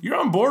related. You're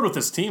on board with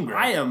this team, Greg.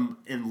 I am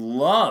in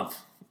love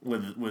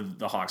with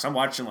the Hawks. I'm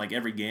watching like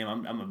every game.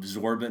 I'm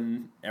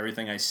absorbing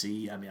everything I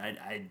see. I mean,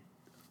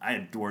 I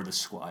adore this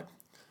squad.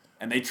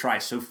 And they try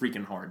so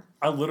freaking hard.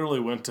 I literally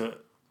went to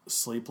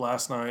sleep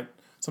last night.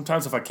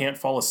 Sometimes if I can't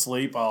fall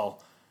asleep,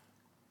 I'll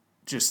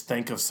just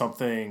think of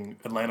something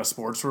Atlanta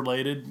sports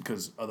related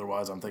because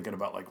otherwise I'm thinking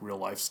about like real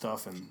life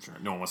stuff. And sure,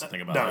 no one wants to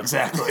think about that. No,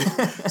 exactly.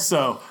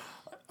 So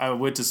I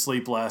went to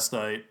sleep last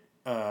night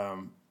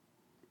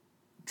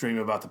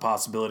dreaming about the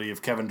possibility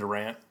of Kevin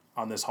Durant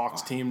on this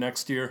Hawks team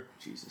next year.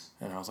 Jesus.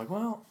 And I was like,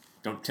 well...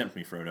 Don't tempt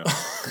me, Frodo.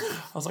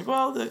 I was like,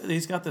 well,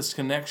 he's got this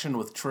connection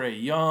with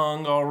Trae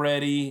Young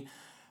already.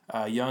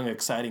 Young,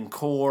 exciting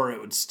core.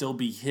 It would still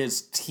be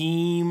his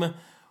team.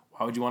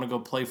 Why would you want to go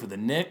play for the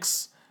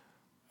Knicks?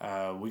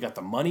 We got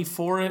the money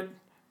for it.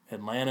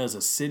 Atlanta is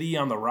a city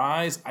on the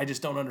rise. I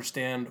just don't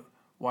understand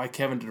why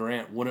Kevin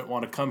Durant wouldn't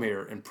want to come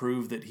here and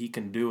prove that he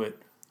can do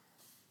it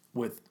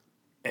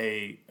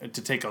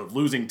to take a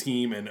losing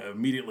team and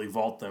immediately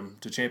vault them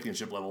to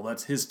championship level.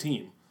 That's his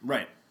team.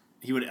 Right.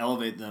 He would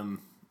elevate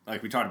them,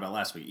 like we talked about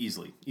last week,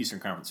 easily. Eastern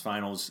Conference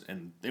Finals,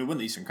 and they would win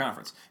the Eastern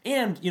Conference.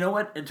 And, you know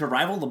what? To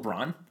rival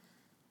LeBron,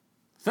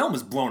 film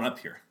is blown up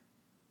here.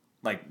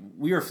 Like,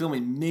 we are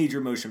filming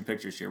major motion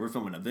pictures here. We're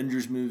filming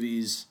Avengers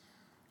movies,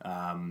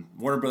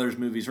 Warner Brothers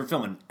movies. We're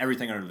filming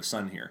everything under the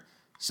sun here.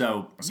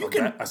 So,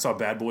 I saw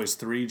Bad Boys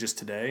 3 just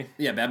today.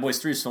 Yeah, Bad Boys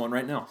 3 is filming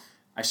right now.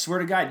 I swear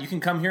to God, you can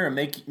come here and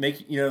make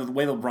the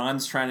way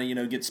LeBron's trying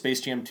to, get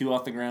Space Jam 2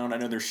 off the ground. I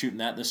know they're shooting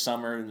that this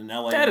summer in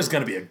L.A. That is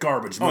going to be a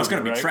garbage movie, Oh, it's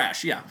going to be right?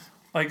 trash, yeah.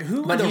 Like,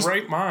 who in their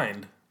right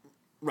mind?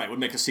 Right, would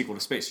make a sequel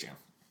to Space Jam.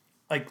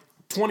 Like,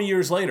 20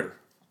 years later.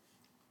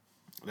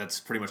 That's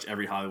pretty much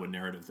every Hollywood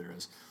narrative there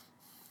is.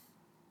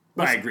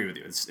 But I agree with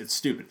you. It's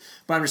stupid.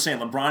 But I'm just saying,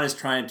 LeBron is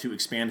trying to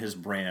expand his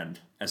brand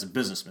as a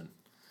businessman.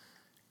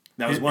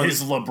 That was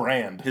his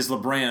LeBrand. His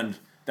LeBrand.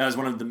 That was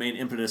one of the main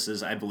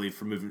impetuses, I believe,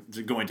 for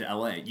going to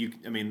LA.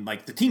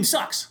 The team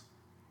sucks.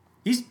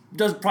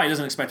 Probably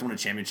doesn't expect to win a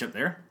championship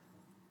there.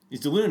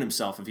 He's deluding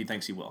himself if he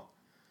thinks he will.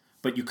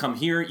 But you come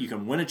here, you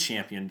can win a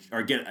champion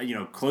or get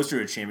closer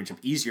to a championship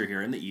easier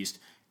here in the East,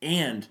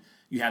 and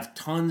you have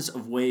tons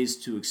of ways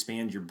to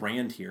expand your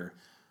brand here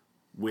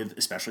with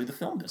especially the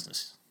film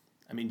business.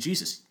 I mean,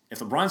 Jesus, if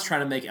LeBron's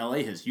trying to make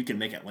LA his, you can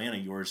make Atlanta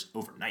yours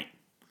overnight.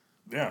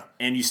 Yeah.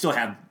 And you still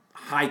have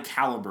high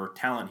caliber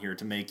talent here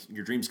to make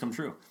your dreams come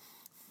true.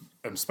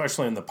 And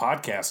especially in the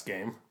podcast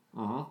game.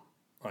 Mm-hmm.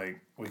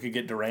 Like, we could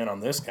get Durant on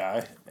this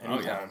guy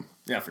anytime.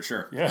 Yeah, for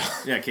sure. Yeah.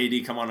 Yeah,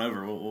 KD, come on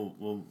over.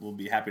 We'll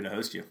be happy to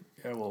host you.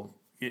 Yeah, we'll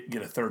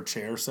get a third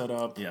chair set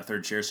up. Yeah,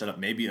 third chair set up.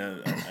 Maybe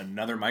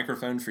another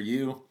microphone for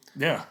you.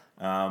 Yeah.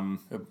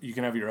 You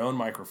can have your own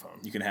microphone.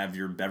 You can have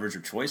your beverage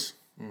of choice.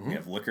 Mm-hmm. You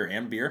have liquor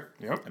and beer.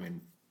 Yep. I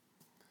mean,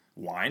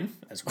 wine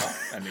as well.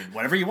 I mean,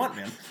 whatever you want,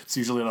 man. It's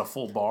usually not a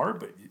full bar,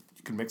 but you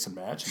can mix and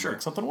match and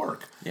make something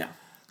work. Yeah.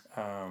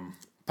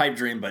 Pipe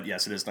dream, but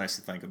yes, it is nice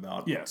to think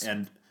about. Yes.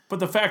 But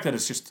the fact that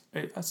it's just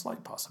a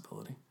slight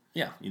possibility.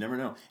 Yeah, you never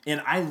know.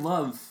 And I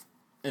love,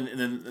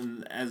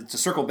 and as to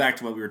circle back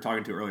to what we were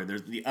talking to earlier,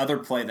 there's the other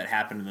play that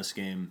happened in this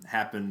game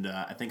happened,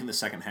 I think, in the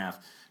second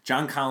half.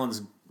 John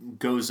Collins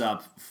goes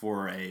up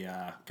for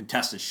a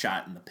contested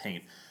shot in the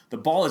paint. The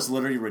ball is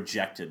literally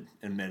rejected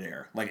in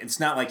midair. Like, it's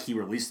not like he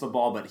released the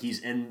ball, but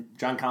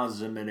John Collins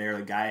is in midair.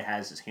 The guy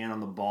has his hand on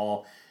the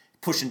ball,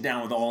 pushing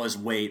down with all his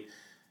weight.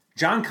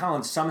 John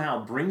Collins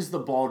somehow brings the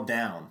ball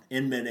down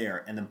in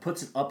midair and then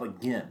puts it up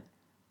again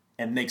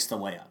and makes the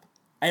layup.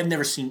 I have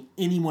never seen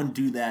anyone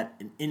do that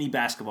in any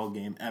basketball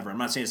game ever. I'm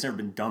not saying it's never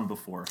been done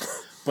before,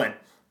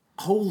 but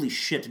holy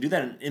shit, to do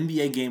that in an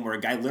NBA game where a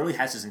guy literally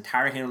has his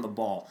entire hand on the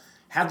ball,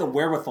 have the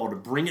wherewithal to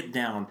bring it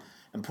down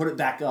and put it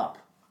back up,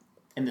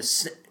 and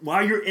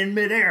while you're in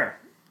midair.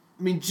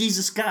 I mean,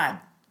 Jesus God.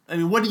 I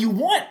mean, what do you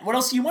want? What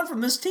else do you want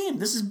from this team?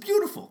 This is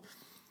beautiful.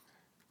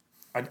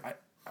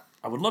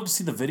 I would love to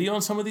see the video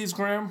on some of these,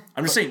 Graham.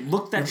 I'm just saying,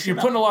 look that shit You're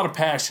up. putting a lot of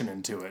passion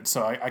into it,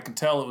 so I can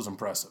tell it was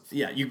impressive.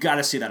 Yeah, you got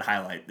to see that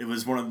highlight. It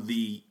was one of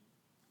the...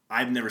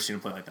 I've never seen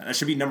him play like that. That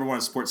should be number one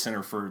at Sports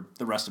Center for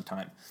the rest of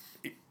time.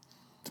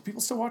 Do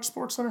people still watch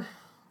Sports Center?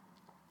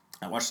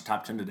 I watched the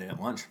top 10 today at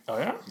lunch. Oh,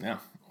 yeah? Yeah.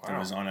 Wow. I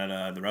was on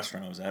at the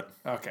restaurant I was at.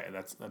 Okay,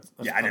 that's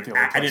yeah, I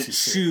didn't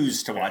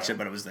choose to watch it,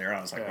 but it was there.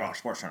 I was like, oh,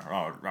 Sports Center.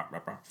 Oh, rah.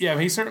 Yeah,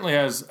 he certainly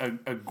has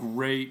a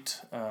great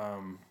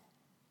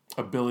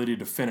ability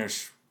to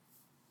finish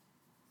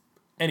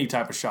any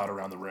type of shot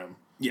around the rim.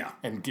 Yeah.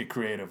 And get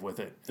creative with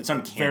it. It's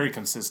uncanny. Very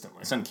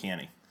consistently. It's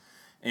uncanny.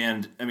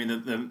 And, I mean,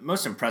 the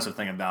most impressive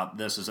thing about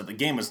this is that the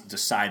game was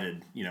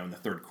decided, in the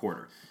third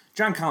quarter.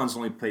 John Collins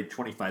only played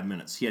 25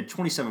 minutes. He had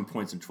 27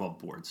 points and 12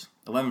 boards,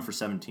 11 for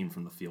 17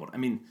 from the field. I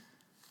mean,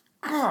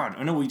 God,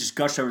 I know we just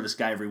gush over this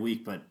guy every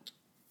week, but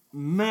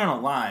man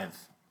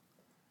alive,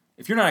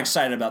 if you're not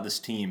excited about this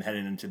team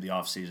heading into the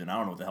offseason, I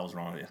don't know what the hell's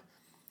wrong with you.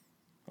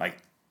 Like,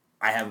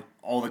 I have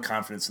all the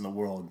confidence in the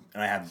world,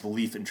 and I have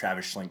belief in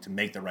Travis Schlenk to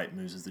make the right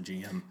moves as the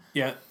GM.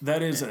 Yeah,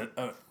 that is an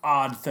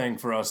odd thing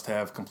for us to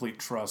have complete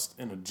trust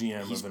in a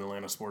GM of an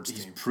Atlanta sports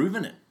team. He's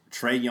proven it.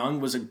 Trae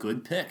Young was a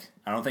good pick.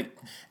 I don't think,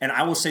 and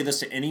I will say this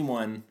to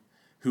anyone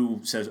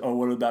who says, "Oh,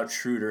 what about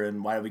Schroeder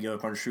and why did we go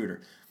up on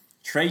Schroeder?"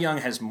 Trae Young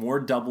has more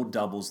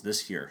double-doubles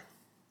this year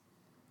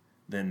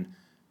than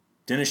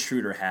Dennis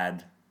Schroeder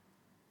had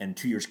in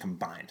 2 years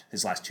combined,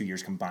 his last 2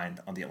 years combined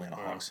on the Atlanta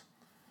Hawks.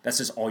 That's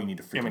just all you need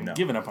to freaking know.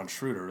 Giving up on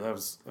Schroeder,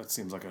 that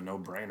seems like a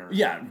no-brainer.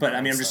 Yeah, but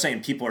I mean, I'm just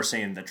saying, people are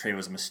saying that Trae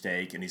was a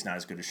mistake and he's not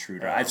as good as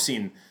Schroeder. I've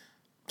seen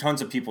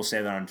tons of people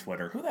say that on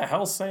Twitter. Who the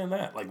hell's saying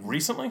that? Like,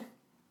 recently?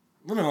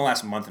 Within the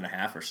last month and a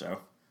half or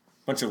so.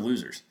 Bunch of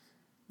losers.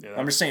 Yeah,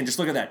 I'm just saying, just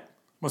look at that.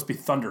 Must be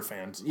Thunder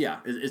fans. Yeah,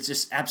 it's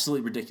just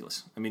absolutely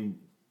ridiculous. I mean...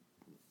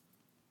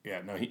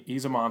 Yeah, no,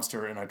 he's a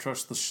monster, and I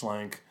trust the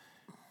Schlenk.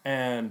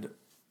 And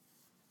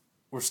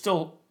we're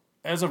still,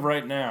 as of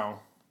right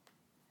now,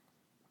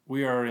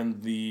 we are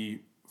in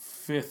the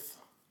 5th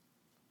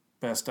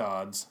best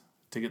odds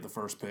to get the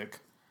first pick.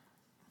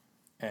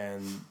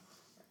 And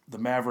the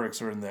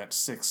Mavericks are in that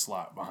 6th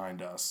slot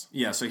behind us.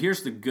 Yeah, so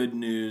here's the good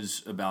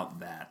news about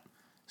that.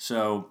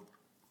 So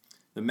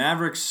the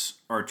Mavericks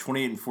are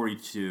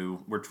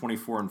 28-42. We're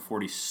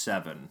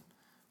 24-47.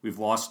 We've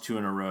lost 2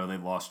 in a row.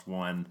 They've lost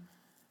 1.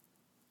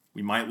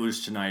 We might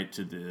lose tonight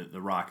to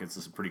the Rockets.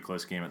 It's a pretty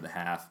close game at the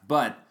half.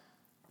 But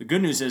the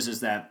good news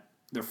is that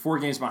they're 4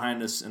 games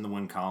behind us in the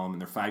win column,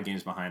 and they're 5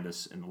 games behind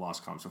us in the loss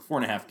column. So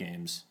 4.5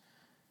 games.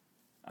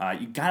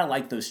 You got to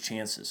like those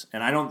chances.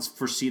 And I don't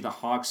foresee the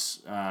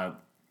Hawks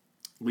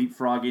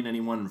leapfrogging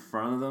anyone in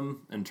front of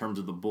them in terms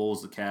of the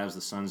Bulls, the Cavs,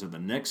 the Suns, or the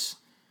Knicks,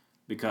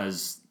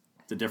 because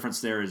the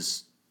difference there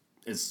is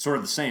sort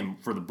of the same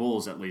for the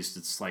Bulls, at least.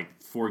 It's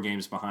like 4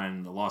 games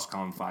behind the loss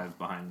column, 5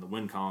 behind the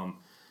win column,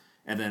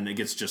 and then it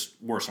gets just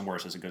worse and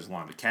worse as it goes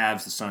along. The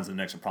Cavs, the Suns, and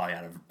the Knicks are probably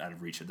out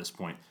of reach at this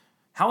point.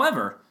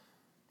 However,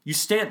 you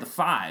stay at the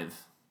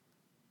 5,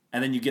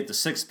 and then you get the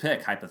 6th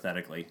pick,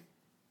 hypothetically.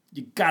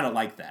 You got to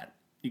like that.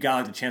 You got to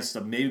like the chances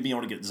of maybe being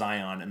able to get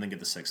Zion and then get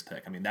the 6th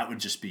pick. I mean, that would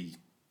just be...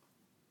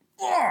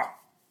 I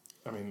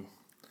mean,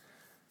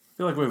 I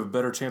feel like we have a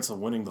better chance of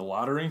winning the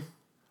lottery,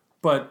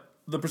 but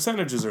the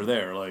percentages are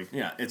there. Like,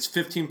 yeah, it's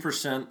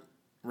 15%,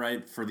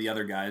 right, for the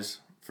other guys,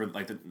 for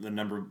like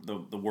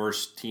the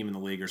worst team in the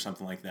league or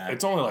something like that.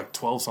 It's only like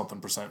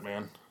 12-something%,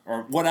 man.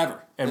 Or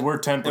whatever. And we're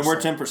 10%. And we're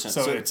 10%.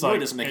 So it it's really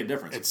like, doesn't make a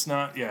difference. It's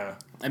not, yeah.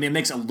 I mean, it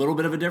makes a little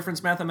bit of a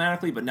difference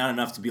mathematically, but not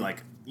enough to be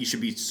like, you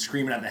should be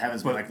screaming at the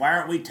heavens, but like, why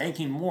aren't we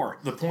taking more?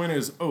 The point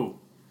is,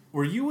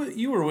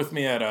 you were with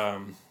me at,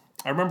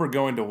 I remember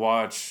going to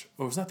watch,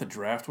 was that the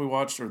draft we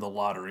watched or the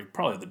lottery?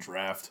 Probably the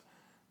draft.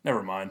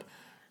 Never mind.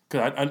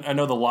 Because I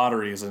know the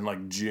lottery is in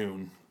like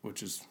June,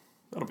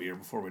 that'll be here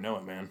before we know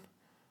it, man.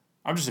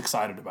 I'm just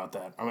excited about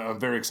that. I'm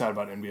very excited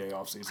about NBA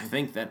offseason. I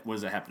think that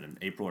happened in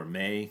April or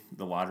May,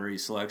 the lottery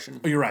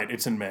selection. Oh, you're right.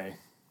 It's in May.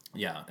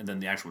 Yeah, and then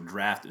the actual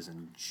draft is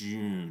in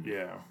June.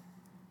 Yeah.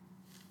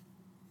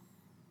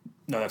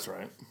 No, that's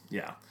right.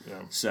 Yeah.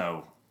 Yeah.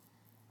 So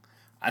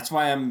that's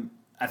why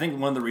I think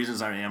one of the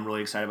reasons I am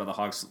really excited about the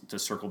Hawks, to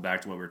circle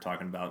back to what we were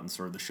talking about in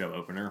sort of the show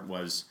opener,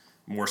 was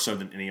more so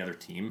than any other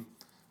team,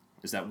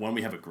 is that 1,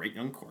 we have a great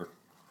young core,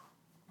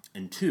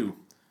 and 2,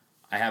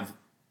 I have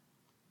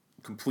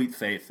complete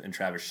faith in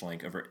Travis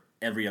Schlenk over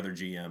every other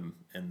GM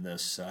in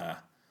this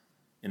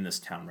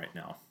town right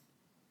now.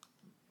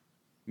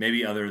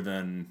 Maybe other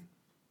than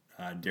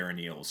Darren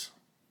Eales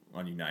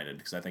on United,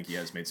 because I think he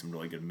has made some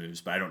really good moves,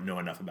 but I don't know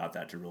enough about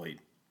that to really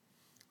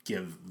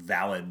give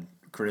valid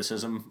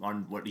criticism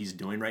on what he's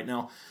doing right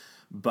now.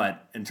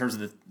 But in terms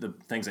of the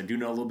things I do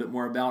know a little bit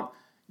more about,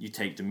 you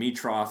take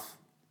Dimitrov,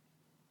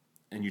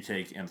 and you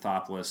take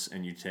Anthopoulos,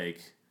 and you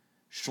take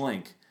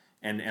Schlenk.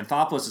 And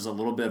Anthopoulos is a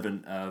little bit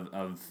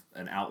of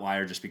an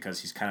outlier just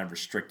because he's kind of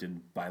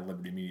restricted by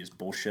Liberty Media's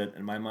bullshit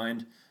in my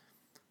mind.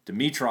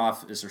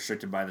 Dimitrov is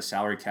restricted by the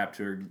salary cap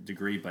to a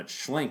degree, but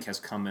Schlenk has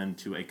come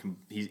into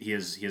he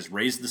has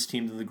raised this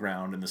team to the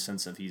ground in the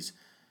sense of he's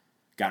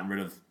gotten rid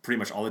of pretty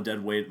much all the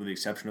dead weight with the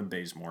exception of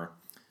Bazemore.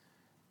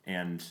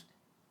 and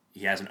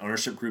he has an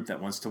ownership group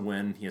that wants to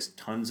win. He has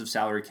tons of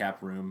salary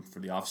cap room for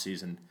the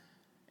offseason,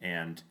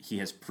 and he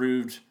has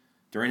proved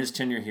during his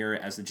tenure here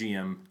as the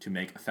GM to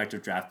make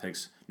effective draft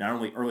picks, not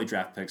only early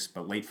draft picks,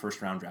 but late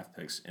first-round draft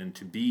picks. And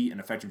to be an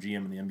effective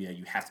GM in the NBA,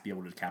 you have to be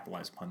able to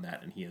capitalize upon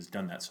that, and he has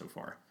done that so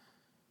far.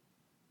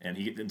 And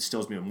he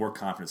instills me with more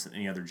confidence than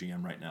any other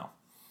GM right now.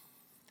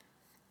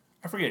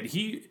 I forget,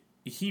 he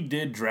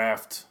did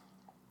draft...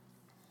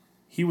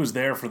 He was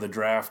there for the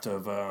draft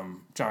of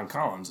John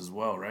Collins as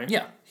well, right?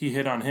 Yeah. He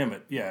hit on him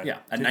at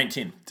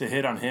 19. To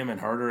hit on him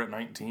and Herder at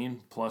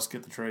 19, plus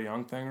get the Trae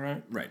Young thing,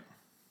 right? Right.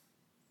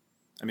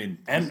 I mean...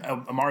 And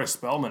Amari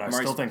Spellman, I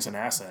still think's an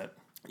asset.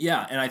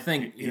 Yeah, and I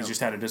think... He's just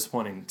had a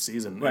disappointing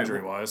season, right,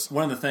 injury-wise.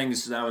 One of the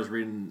things that I was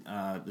reading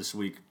this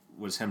week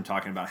was him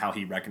talking about how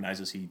he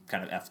recognizes he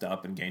kind of effed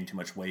up and gained too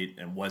much weight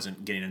and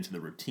wasn't getting into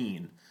the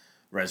routine,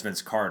 whereas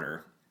Vince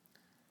Carter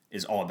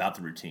is all about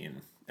the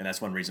routine. And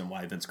that's one reason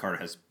why Vince Carter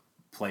has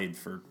played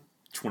for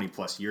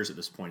 20-plus years at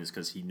this point, is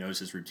because he knows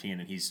his routine,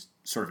 and he's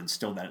sort of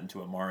instilled that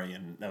into Amari.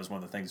 And that was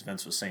one of the things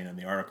Vince was saying in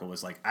the article,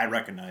 was like, I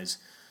recognize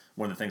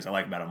one of the things I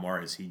like about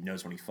Amari is he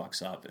knows when he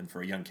fucks up, and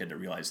for a young kid to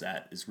realize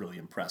that is really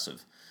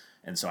impressive.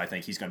 And so I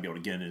think he's going to be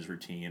able to get in his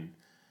routine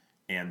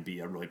and be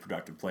a really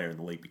productive player in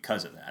the league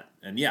because of that.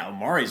 And yeah,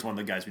 Amari is one of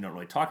the guys we don't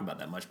really talk about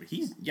that much, but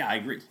I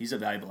agree. He's a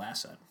valuable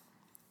asset.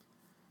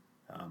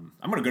 I'm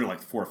going to go to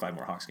like 4 or 5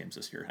 more Hawks games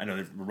this year. I know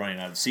that we're running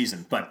out of the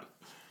season, but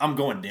I'm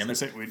going, damn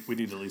it. We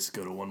need to at least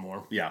go to one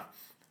more. Yeah.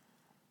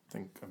 I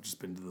think I've just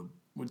been to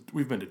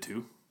we've been to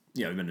 2.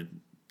 Yeah, we've been to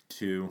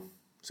 2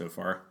 so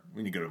far.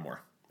 We need to go to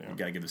more. Yeah. We've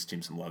got to give this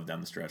team some love down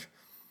the stretch,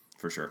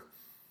 for sure.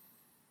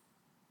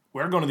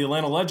 We're going to the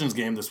Atlanta Legends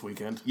game this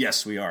weekend.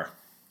 Yes, we are.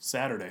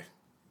 Saturday.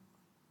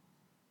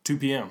 2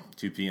 p.m.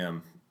 2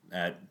 p.m.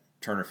 at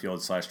Turner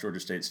Field / Georgia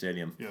State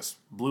Stadium. Yes.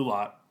 Blue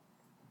Lot.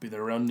 Be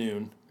there around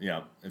noon.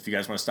 Yeah. If you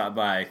guys want to stop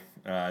by,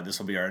 this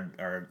will be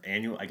our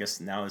annual, I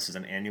guess now this is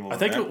an annual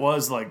event. It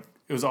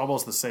was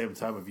almost the same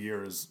time of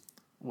year as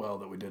well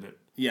that we did it.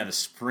 Yeah, the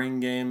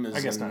spring game is...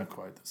 I guess not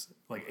quite this,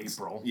 like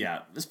April. Yeah,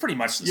 it's pretty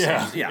much the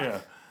same.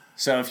 Yeah.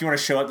 So if you want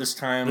to show up this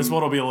time... This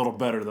one will be a little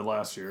better than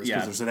last year's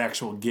because there's an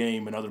actual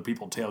game and other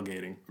people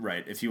tailgating.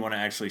 Right. If you want to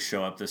actually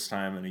show up this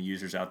time, and the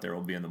users out there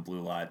will be in the Blue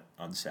Lot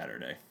on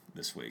Saturday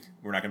this week.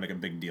 We're not going to make a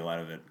big deal out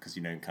of it because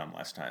you didn't come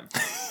last time.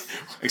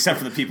 Except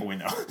for the people we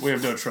know. We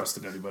have no trust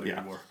in anybody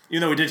anymore.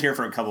 Even though we did hear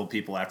from a couple of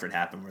people after it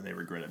happened where they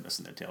regretted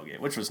missing their tailgate,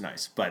 which was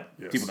nice. But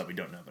people that we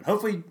don't know. But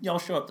hopefully y'all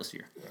show up this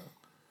year. Yeah.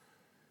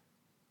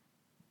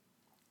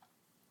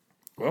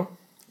 Well,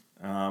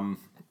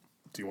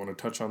 do you want to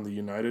touch on the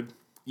United?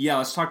 Yeah,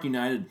 let's talk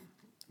United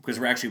because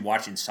we're actually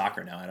watching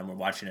soccer now, Adam. We're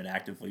watching it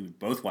actively. We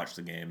both watched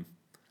the game.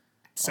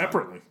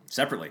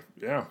 Separately.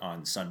 Yeah.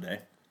 On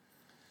Sunday.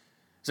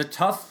 It's a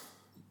tough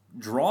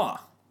draw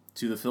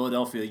to the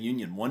Philadelphia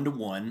Union,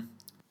 1-1.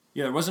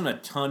 Yeah, there wasn't a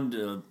ton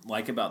to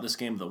like about this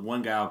game. The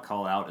one guy I'll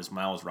call out is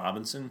Miles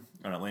Robinson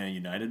on Atlanta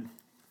United.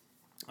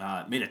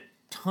 Made a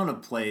ton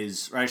of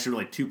plays, or actually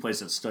really 2 plays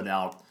that stood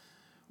out,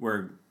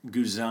 where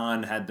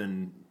Guzan had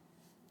been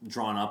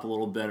drawn up a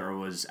little bit or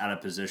was out of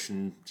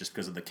position just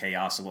because of the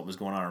chaos of what was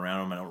going on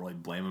around him. I don't really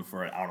blame him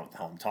for it. I don't know what the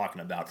hell I'm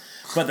talking about.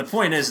 But the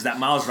point is that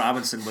Miles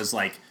Robinson was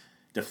like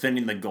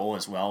defending the goal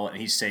as well,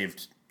 and he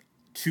saved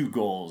 2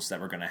 goals that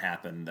were going to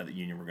happen that the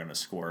Union were going to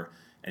score.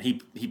 And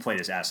he played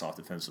his ass off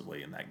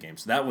defensively in that game.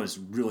 So that was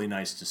really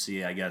nice to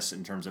see, I guess,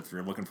 in terms of if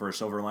you're looking for a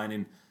silver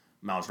lining.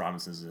 Miles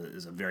Robinson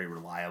is a very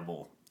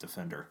reliable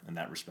defender in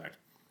that respect.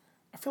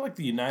 I feel like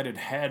the United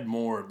had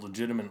more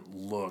legitimate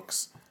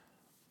looks.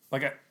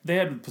 Like, they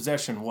had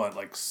possession,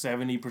 like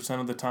 70%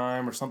 of the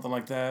time or something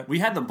like that? We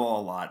had the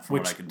ball a lot, from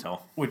what I can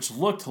tell. Which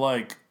looked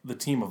like the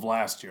team of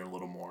last year a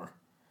little more.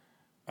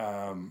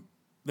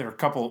 There were a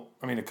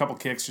couple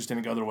kicks just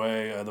didn't go their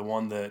way. The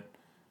one that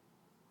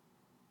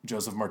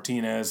Joseph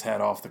Martinez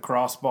had off the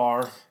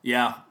crossbar.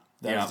 Yeah.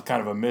 That was kind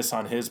of a miss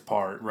on his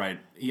part. Right.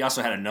 He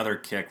also had another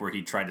kick where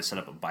he tried to set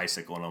up a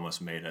bicycle and almost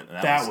made it.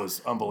 That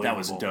was unbelievable. That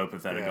was dope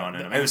if that had gone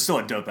in. It was still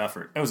a dope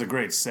effort. It was a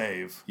great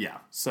save. Yeah.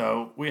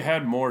 So we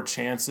had more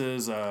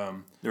chances.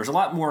 There was a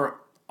lot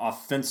more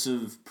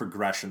offensive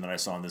progression that I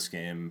saw in this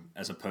game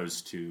as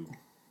opposed to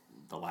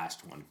the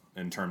last one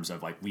in terms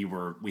of like we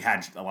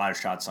had a lot of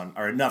shots on,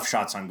 or enough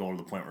shots on goal to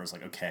the point where it's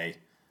like, okay,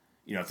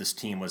 you know, if this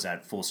team was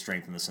at full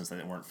strength in the sense that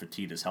they weren't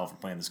fatigued as hell from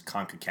playing this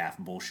CONCACAF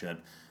bullshit,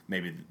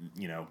 maybe,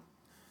 you know,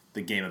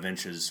 the game of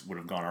inches would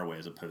have gone our way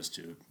as opposed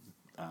to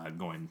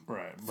going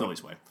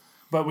Philly's way.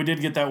 But we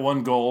did get that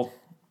one goal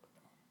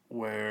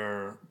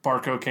where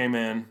Barco came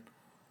in,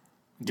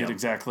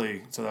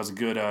 exactly. So that was a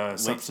good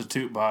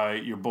substitute by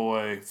your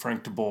boy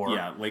Frank DeBoer.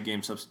 Yeah, late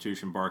game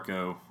substitution.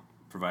 Barco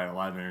provided a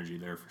lot of energy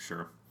there for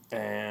sure.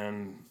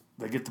 And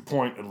they get the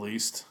point at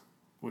least,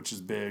 which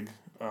is big.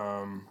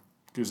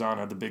 Guzan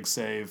had the big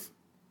save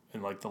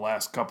in like the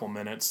last couple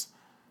minutes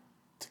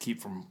to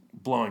keep from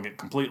blowing it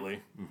completely.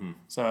 Mm-hmm.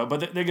 So,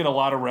 but they get a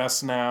lot of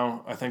rest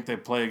now. I think they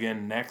play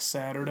again next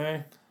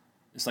Saturday.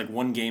 It's like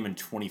one game in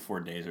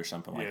 24 days or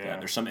something like that.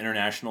 There's some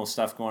international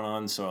stuff going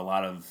on, so a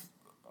lot of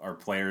our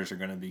players are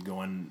going to be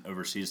going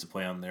overseas to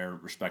play on their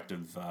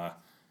respective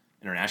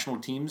international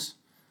teams.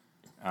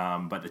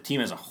 But the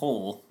team as a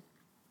whole,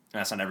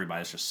 that's not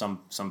everybody, it's just some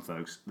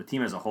folks. The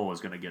team as a whole is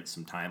going to get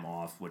some time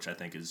off, which I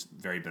think is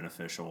very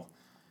beneficial.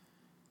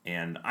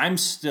 And I'm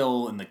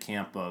still in the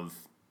camp of,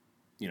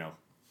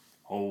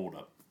 hold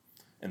up,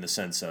 in the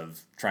sense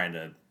of trying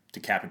to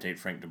decapitate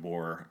Frank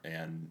DeBoer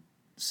and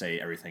say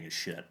everything is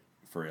shit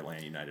for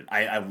Atlanta United.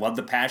 I love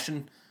the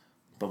passion,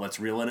 but let's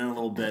reel it in a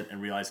little bit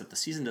and realize that the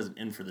season doesn't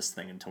end for this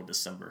thing until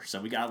December.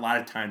 So we got a lot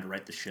of time to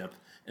right the ship.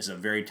 It's a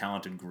very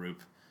talented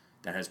group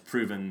that has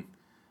proven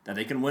that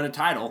they can win a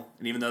title.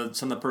 And even though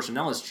some of the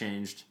personnel has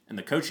changed and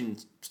the coaching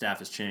staff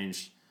has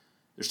changed,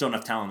 there's still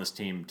enough talent on this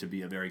team to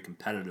be a very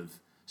competitive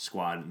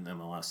squad in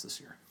MLS this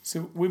year.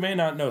 So we may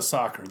not know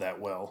soccer that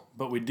well,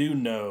 but we do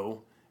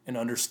know and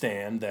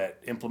understand that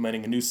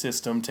implementing a new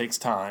system takes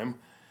time.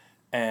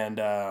 And,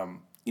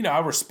 I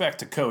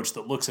respect a coach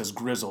that looks as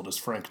grizzled as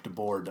Frank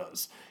DeBoer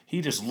does. He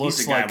just looks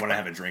He's the guy like... I want to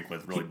have a drink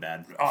with really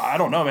bad. I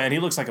don't know, man. He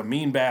looks like a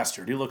mean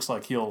bastard. He looks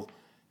like he'll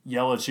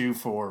yell at you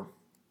for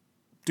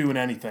doing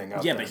anything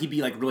out there. But he'd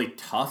be like really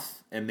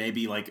tough and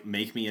maybe like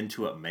make me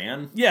into a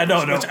man. Yeah,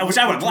 which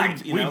I would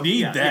like. We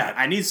need that. Yeah,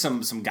 I need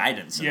some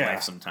guidance in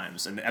life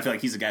sometimes, and I feel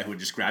like he's the guy who would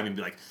just grab me and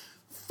be like,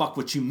 "Fuck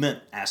what you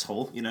meant,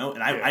 asshole," And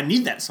I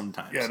need that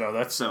sometimes. Yeah, no,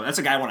 that's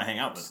a guy I want to hang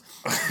out with.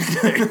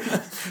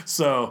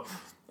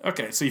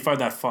 Okay, so you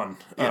find that fun.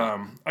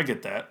 Yeah. I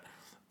get that,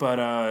 but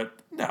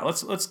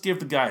let's give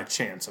the guy a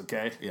chance,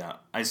 okay? Yeah,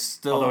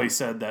 although he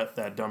said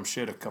that dumb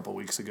shit a couple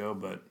weeks ago,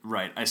 but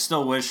right, I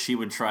still wish he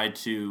would try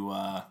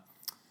to,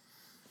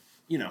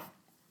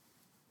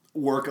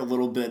 work a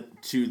little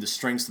bit to the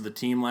strengths of the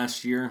team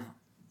last year,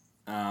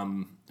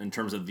 in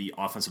terms of the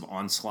offensive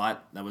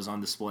onslaught that was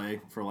on display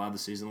for a lot of the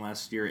season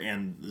last year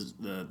and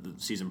the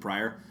season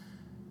prior.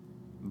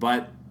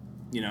 But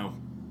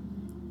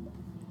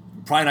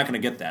probably not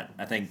going to get that.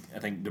 I think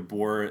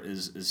DeBoer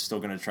is still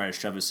going to try to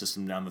shove his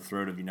system down the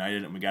throat of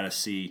United, and we got to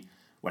see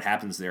what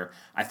happens there.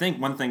 I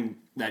think one thing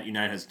that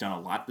United has done a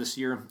lot this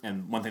year,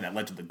 and one thing that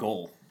led to the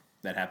goal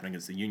that happened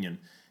against the Union,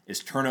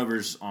 is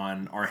turnovers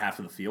on our half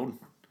of the field.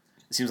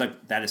 It seems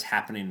like that is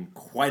happening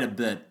quite a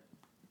bit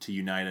to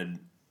United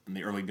in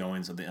the early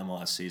goings of the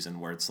MLS season,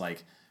 where it's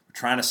like we're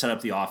trying to set up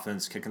the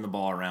offense, kicking the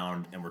ball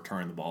around, and we're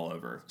turning the ball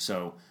over.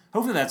 So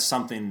hopefully that's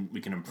something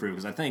we can improve,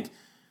 because I think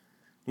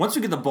once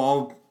we get the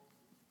ball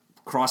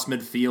cross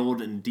midfield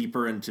and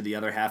deeper into the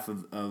other half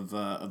of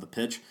the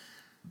pitch,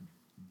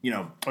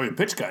 you're a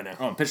pitch guy now.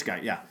 Oh, I'm a pitch guy,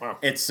 yeah. Wow.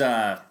 It's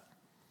that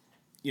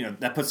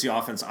puts the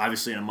offense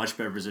obviously in a much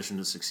better position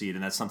to succeed,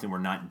 and that's something we're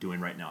not doing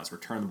right now. Is we're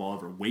turning the ball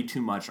over way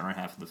too much on our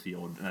half of the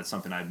field, and that's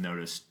something I've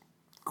noticed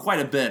quite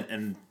a bit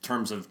in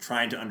terms of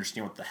trying to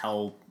understand what the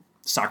hell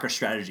soccer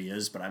strategy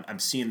is. But I'm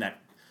seeing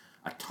that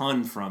a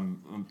ton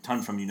from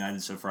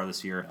United so far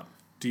this year.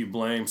 Do you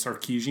blame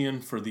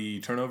Sarkisian for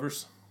the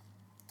turnovers?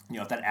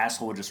 If that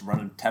asshole would just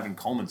run Tevin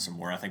Coleman some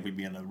more, I think we'd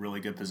be in a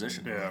really good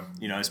position.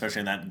 Yeah.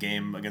 Especially in that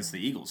game against the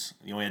Eagles.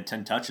 He only had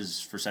 10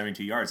 touches for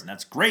 72 yards, and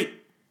that's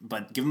great,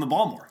 but give him the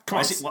ball more.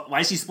 Why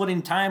is he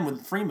splitting time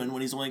with Freeman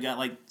when he's only got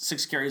like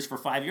 6 carries for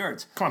 5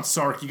 yards? Come on,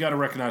 Sark, you got to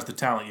recognize the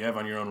talent you have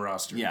on your own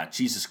roster. Yeah,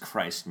 Jesus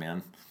Christ,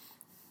 man.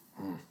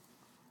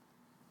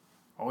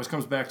 Always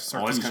comes back to Sarkisian.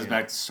 Always comes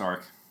back to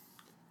Sark.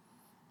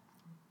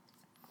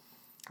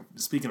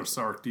 Speaking of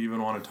Sark, do you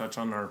even want to touch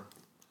on our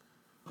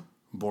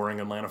boring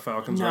Atlanta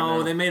Falcons right No,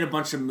 now? they made a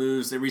bunch of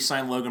moves. They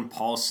re-signed Logan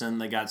Paulson.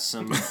 They got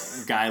some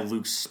guy,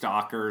 Luke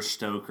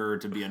Stoker,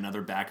 to be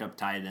another backup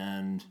tight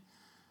end.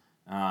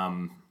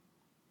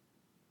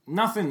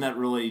 Nothing that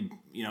really,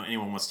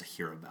 anyone wants to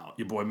hear about.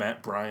 Your boy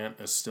Matt Bryant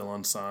is still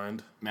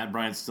unsigned. Matt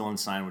Bryant's still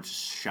unsigned, which is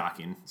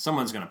shocking.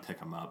 Someone's going to pick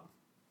him up.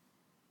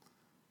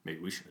 Maybe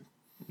we should.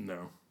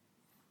 No.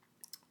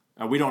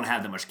 We don't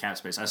have that much cap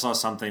space. I saw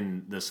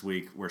something this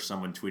week where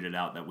someone tweeted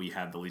out that we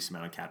have the least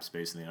amount of cap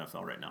space in the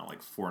NFL right now,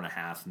 like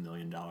 $4.5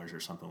 million or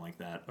something like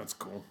that. That's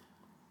cool.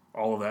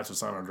 All of that to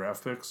sign our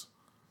draft picks?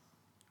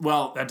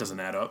 Well, that doesn't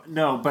add up.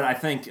 No, but I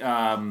think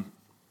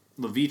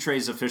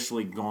Levitre's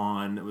officially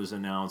gone. It was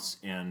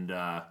announced, and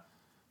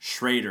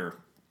Schrader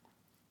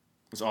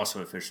is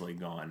also officially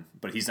gone,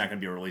 but he's not going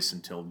to be released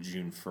until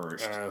June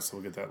 1st. So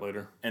we'll get that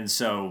later. And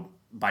so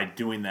by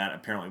doing that,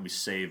 apparently we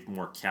save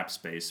more cap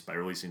space by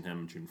releasing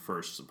him June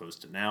 1st as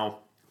opposed to now.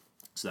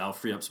 So that'll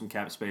free up some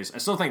cap space. I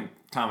still think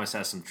Thomas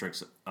has some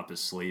tricks up his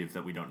sleeve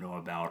that we don't know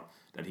about,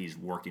 that he's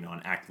working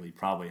on actively,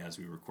 probably as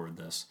we record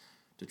this,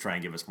 to try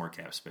and give us more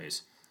cap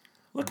space.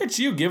 Look at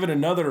you giving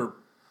another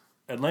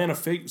Atlanta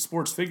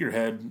sports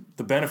figurehead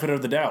the benefit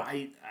of the doubt.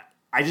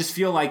 I just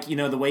feel like,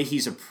 the way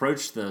he's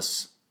approached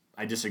this,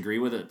 I disagree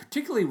with it,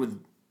 particularly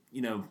with,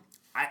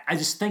 I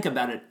just think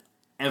about it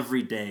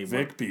every day.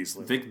 Vic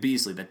Beasley,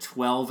 that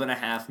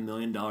 $12.5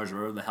 million, or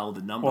whatever the hell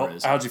the number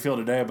is. How'd you feel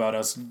today about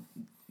us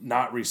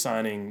not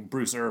re-signing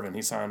Bruce Irvin?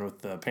 He signed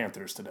with the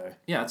Panthers today.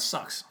 Yeah, it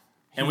sucks.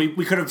 And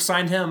we could have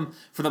signed him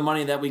for the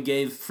money that we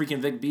gave freaking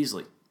Vic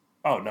Beasley.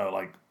 Oh,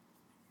 no,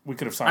 we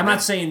could have signed I'm him.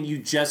 not saying you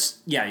just...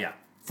 Yeah.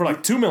 for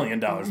like $2 million.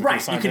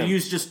 Right.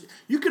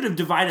 You could have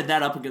divided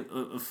that up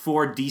into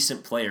 4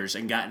 decent players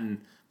and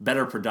gotten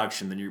better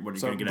production than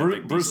what you're going to get at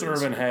Vic Bruce Beasley.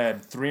 Irvin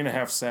had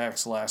 3.5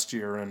 sacks last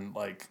year in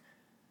like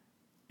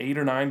 8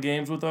 or 9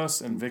 games with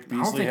us, and Vic Beasley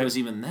I don't think it was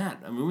even that.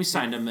 I mean, we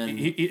signed him in.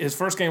 His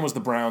first game was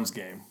the Browns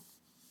game,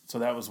 so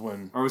that was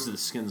when. Or was it the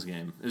Skins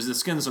game? It was the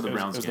Skins or the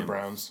Browns game? It was the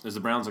Browns. It was the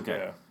Browns. Okay.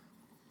 Yeah.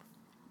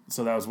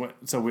 So that was when.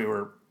 So we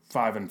were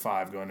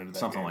 5-5 going into that.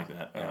 Something game. like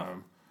that. Yeah.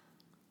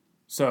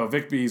 So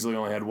Vic Beasley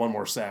only had 1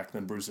 more sack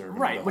than Bruce Irvin.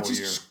 Right, the which whole is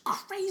year. just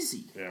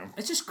crazy. Yeah.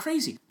 It's just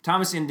crazy.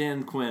 Thomas and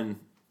Dan Quinn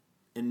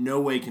in no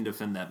way can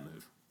defend that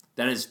move.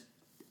 That is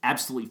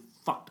absolutely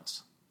fucked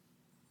us.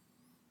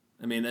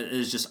 I mean, it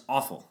is just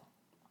awful.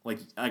 Like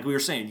we were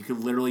saying, you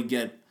could literally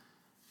get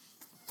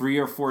 3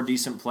 or 4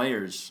 decent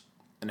players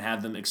and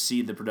have them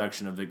exceed the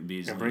production of Vic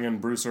Beasley. And bring in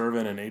Bruce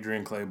Irvin and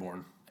Adrian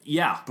Claiborne.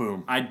 Yeah.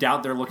 Boom. I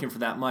doubt they're looking for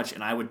that much,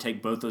 and I would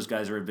take both those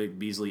guys over Vic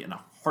Beasley in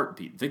a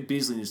heartbeat. Vic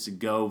Beasley needs to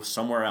go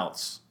somewhere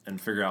else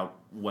and figure out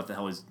what the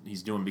hell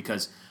he's doing,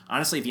 because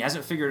honestly, if he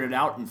hasn't figured it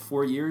out in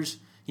 4 years,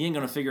 he ain't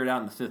going to figure it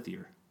out in the 5th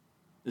year.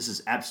 This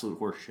is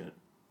absolute horseshit.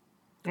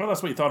 Well,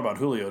 that's what you thought about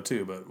Julio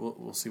too, but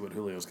we'll see what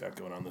Julio's got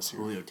going on this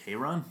year. Julio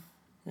Tehran?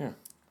 Yeah.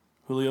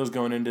 Julio's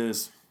going into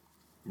his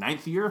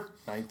 9th year?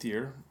 9th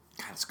year.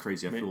 God, it's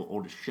crazy. I feel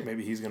old as shit.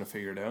 Maybe he's going to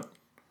figure it out.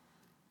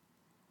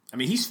 I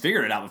mean, he's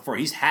figured it out before.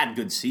 He's had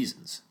good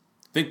seasons.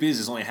 Vic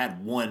Beasley's only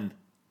had one,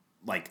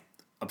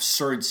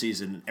 absurd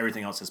season, and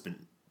everything else has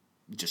been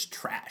just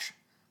trash.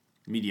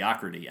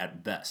 Mediocrity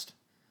at best.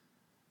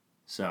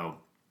 So,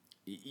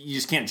 you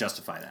just can't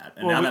justify that.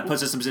 And now that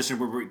puts us in a position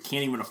where we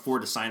can't even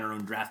afford to sign our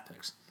own draft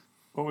picks.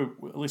 Well,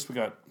 at least we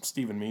got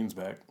Steven Means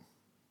back.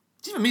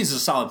 Steven Means is a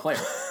solid player.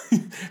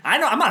 I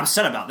know. I'm not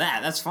upset about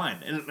that. That's fine.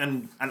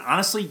 And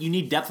honestly, you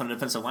need depth on the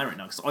defensive line right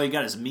now because all you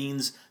got is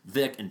Means,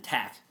 Vic, and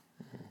Tack.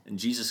 And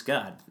Jesus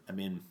God, I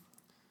mean,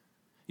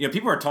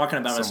 people are talking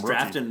about us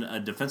drafting a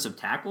defensive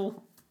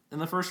tackle in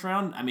the first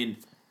round. I mean,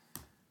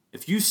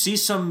 if you see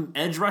some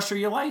edge rusher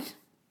you like,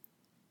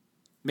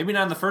 maybe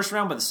not in the first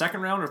round, but the second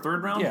round or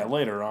third round, yeah,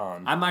 later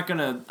on, I'm not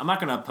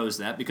gonna oppose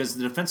that because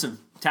the defensive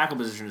tackle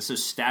position is so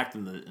stacked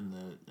in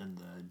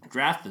the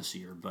draft this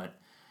year. But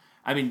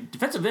I mean,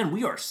 defensive end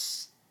we are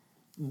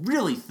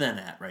really thin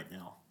at right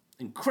now,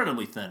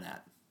 incredibly thin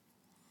at.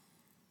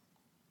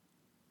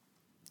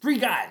 3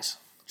 guys.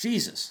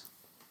 Jesus.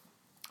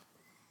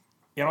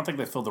 Yeah, I don't think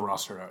they filled the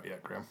roster out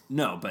yet, Graham.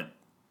 No, but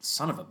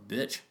son of a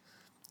bitch.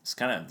 It's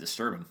kind of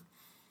disturbing.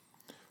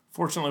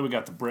 Fortunately, we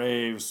got the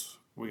Braves,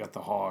 we got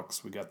the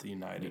Hawks, we got the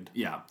United.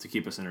 Yeah, to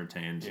keep us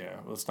entertained. Yeah,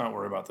 let's not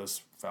worry about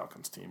this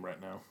Falcons team right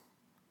now.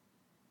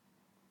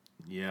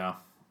 Yeah.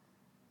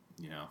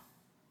 Yeah.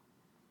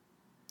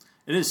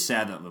 It is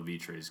sad that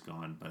Levitre is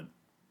gone, but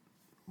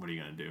what are you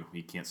going to do?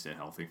 He can't stay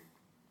healthy.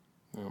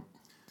 Yep.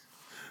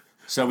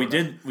 So we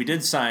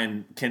did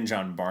sign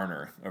Kenjon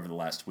Barner over the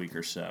last week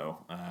or so.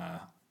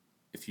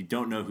 If you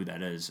don't know who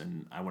that is,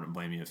 and I wouldn't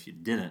blame you if you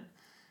didn't,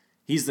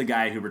 he's the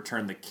guy who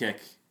returned the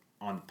kick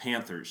on the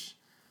Panthers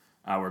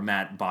where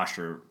Matt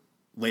Bosher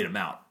laid him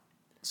out.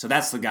 So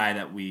that's the guy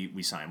that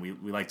we sign.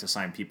 We like to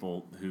sign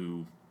people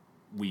who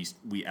we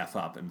F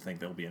up and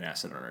think they'll be an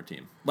asset on our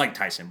team, like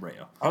Tyson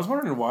Breo. I was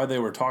wondering why they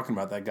were talking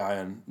about that guy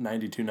on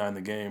 92.9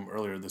 The Game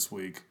earlier this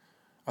week.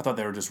 I thought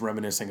they were just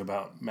reminiscing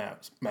about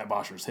Matt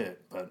Bosher's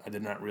hit, but I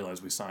did not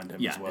realize we signed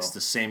him as well. Yeah, it's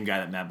the same guy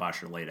that Matt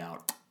Bosher laid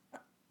out.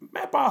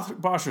 Matt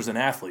Bosher's an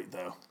athlete,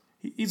 though.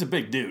 He's a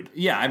big dude.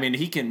 Yeah, I mean,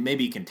 he can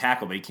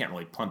tackle, but he can't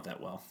really punt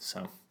that well.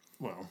 So,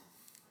 well,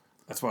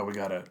 that's why we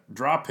got to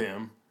drop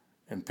him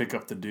and pick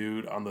up the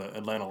dude on the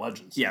Atlanta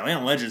Legends. Yeah,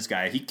 Atlanta Legends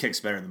guy, he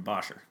kicks better than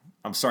Bosher.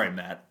 I'm sorry,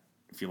 Matt,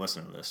 if you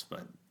listen to this,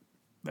 but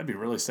that'd be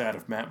really sad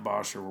if Matt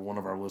Bosher were one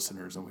of our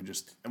listeners and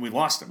we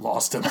lost him.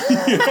 Lost him.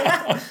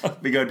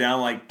 We go down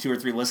like 2 or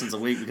 3 listens a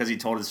week because he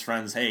told his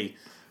friends, "Hey,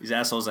 these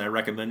assholes that I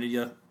recommended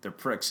you, they're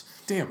pricks."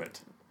 Damn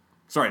it.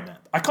 Sorry,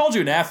 Matt. I called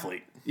you an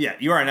athlete. Yeah,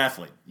 you are an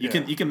athlete. You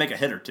can make a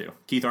hit or two.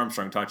 Keith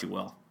Armstrong taught you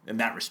well in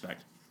that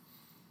respect.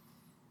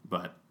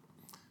 But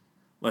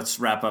let's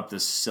wrap up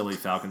this silly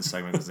Falcons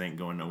segment because they ain't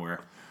going nowhere.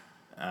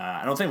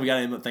 I don't think we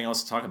got anything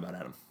else to talk about,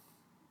 Adam.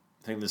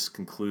 I think this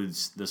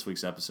concludes this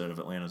week's episode of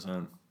Atlanta's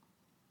Own.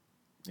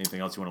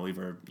 Anything else you want to leave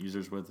our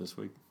users with this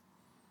week?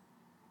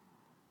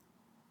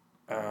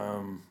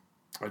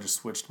 I just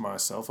switched my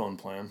cell phone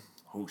plan.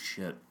 Oh,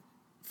 shit.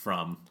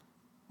 From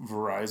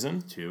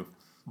Verizon to?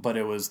 But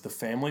it was the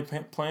family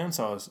plan,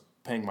 so I was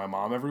paying my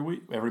mom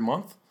every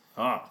month.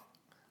 Oh.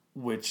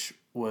 Which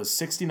was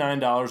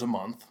 $69 a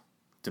month.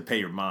 To pay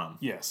your mom?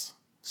 Yes.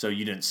 So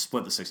you didn't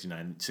split the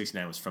 69.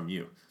 69 was from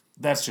you.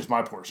 That's just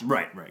my portion.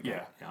 Right.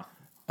 Yeah.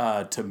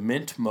 Yeah. To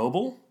Mint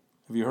Mobile.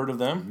 Have you heard of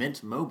them?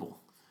 Mint Mobile.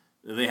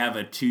 Do they have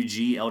a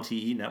 2G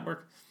LTE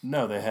network?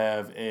 No, they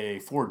have a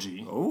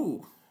 4G.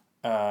 Oh.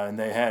 And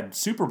they had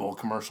Super Bowl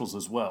commercials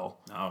as well.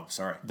 Oh,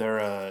 sorry. They're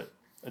a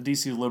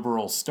DC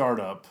liberal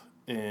startup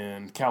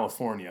in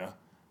California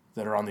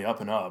that are on the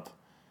up and up.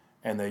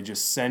 And they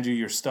just send you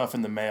your stuff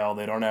in the mail.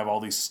 They don't have all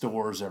these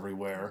stores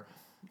everywhere.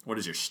 What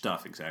is your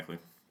stuff exactly?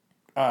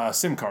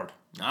 SIM card.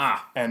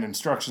 and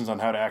instructions on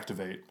how to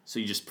activate. So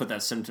you just put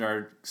that SIM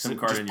card Just in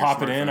your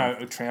pop it in.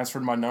 smartphone? I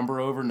transferred my number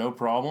over, no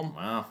problem.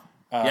 Wow.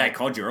 Yeah, I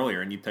called you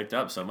earlier and you picked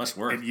up, so it must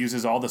work. It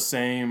uses all the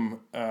same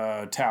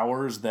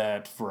towers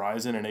that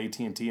Verizon and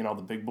AT&T and all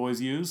the big boys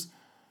use,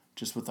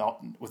 just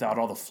without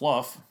all the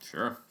fluff.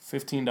 Sure.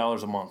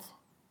 $15 a month.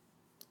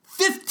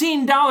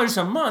 $15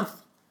 a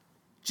month?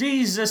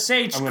 Jesus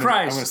H. Christ.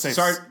 I'm gonna say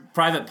Start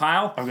private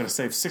pile? I'm going to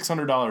save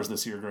 $600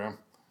 this year, Graham.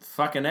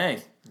 Fucking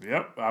A.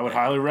 Yep, I would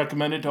highly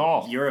recommend it to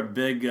all. You're a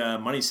big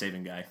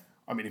money-saving guy.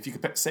 I mean, if you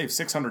could save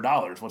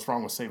 $600, what's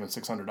wrong with saving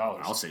 $600?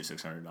 I'll save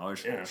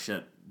 $600. Yeah.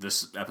 Shit.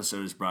 This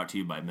episode is brought to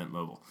you by Mint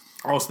Mobile.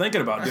 I was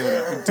thinking about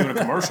doing a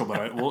commercial,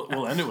 but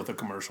we'll end it with a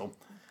commercial.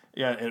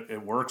 Yeah,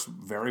 it works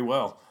very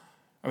well.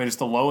 I mean, it's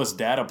the lowest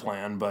data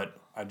plan, but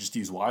I just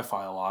use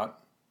Wi-Fi a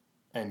lot.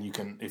 And you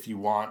can, if you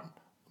want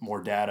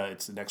more data,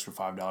 it's an extra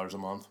 $5 a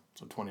month,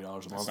 so $20 a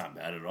month. That's not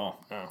bad at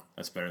all. No.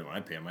 That's better than what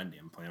I pay on my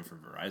damn plan for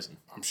Verizon.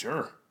 I'm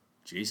sure.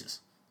 Jesus.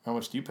 How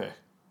much do you pay?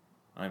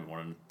 I don't even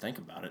want to think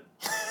about it.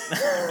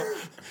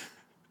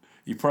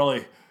 You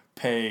probably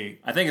pay.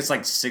 I think it's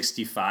like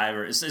 65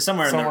 or it's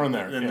somewhere in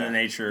there. In Yeah. the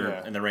nature,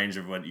 Yeah. in the range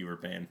of what you were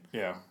paying.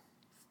 Yeah.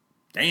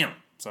 Damn.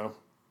 So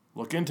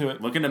look into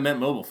it. Look into Mint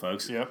Mobile,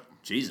 folks. Yep.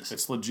 Jesus.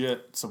 It's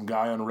legit. Some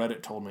guy on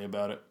Reddit told me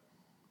about it.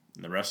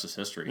 And the rest is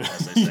history, as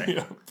they say.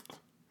 Yep.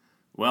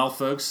 Well,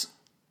 folks,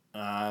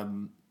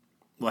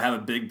 we'll have a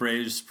big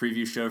Braves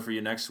preview show for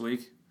you next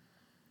week,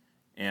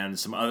 and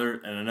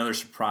another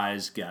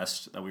surprise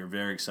guest that we are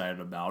very excited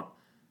about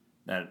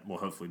that will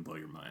hopefully blow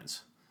your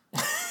minds.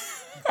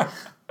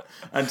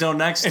 Until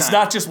next time. It's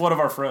not just one of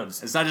our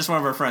friends. It's not just one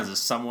of our friends. It's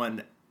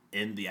someone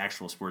in the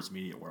actual sports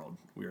media world.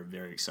 We are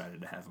very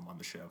excited to have him on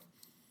the show.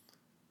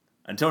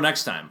 Until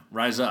next time,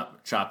 rise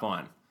up, chop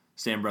on,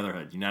 stand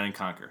brotherhood, unite and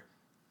conquer.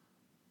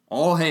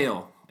 All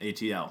hail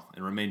ATL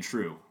and remain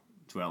true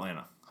to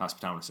Atlanta.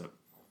 Hospitality.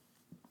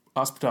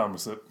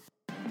 Hospitality.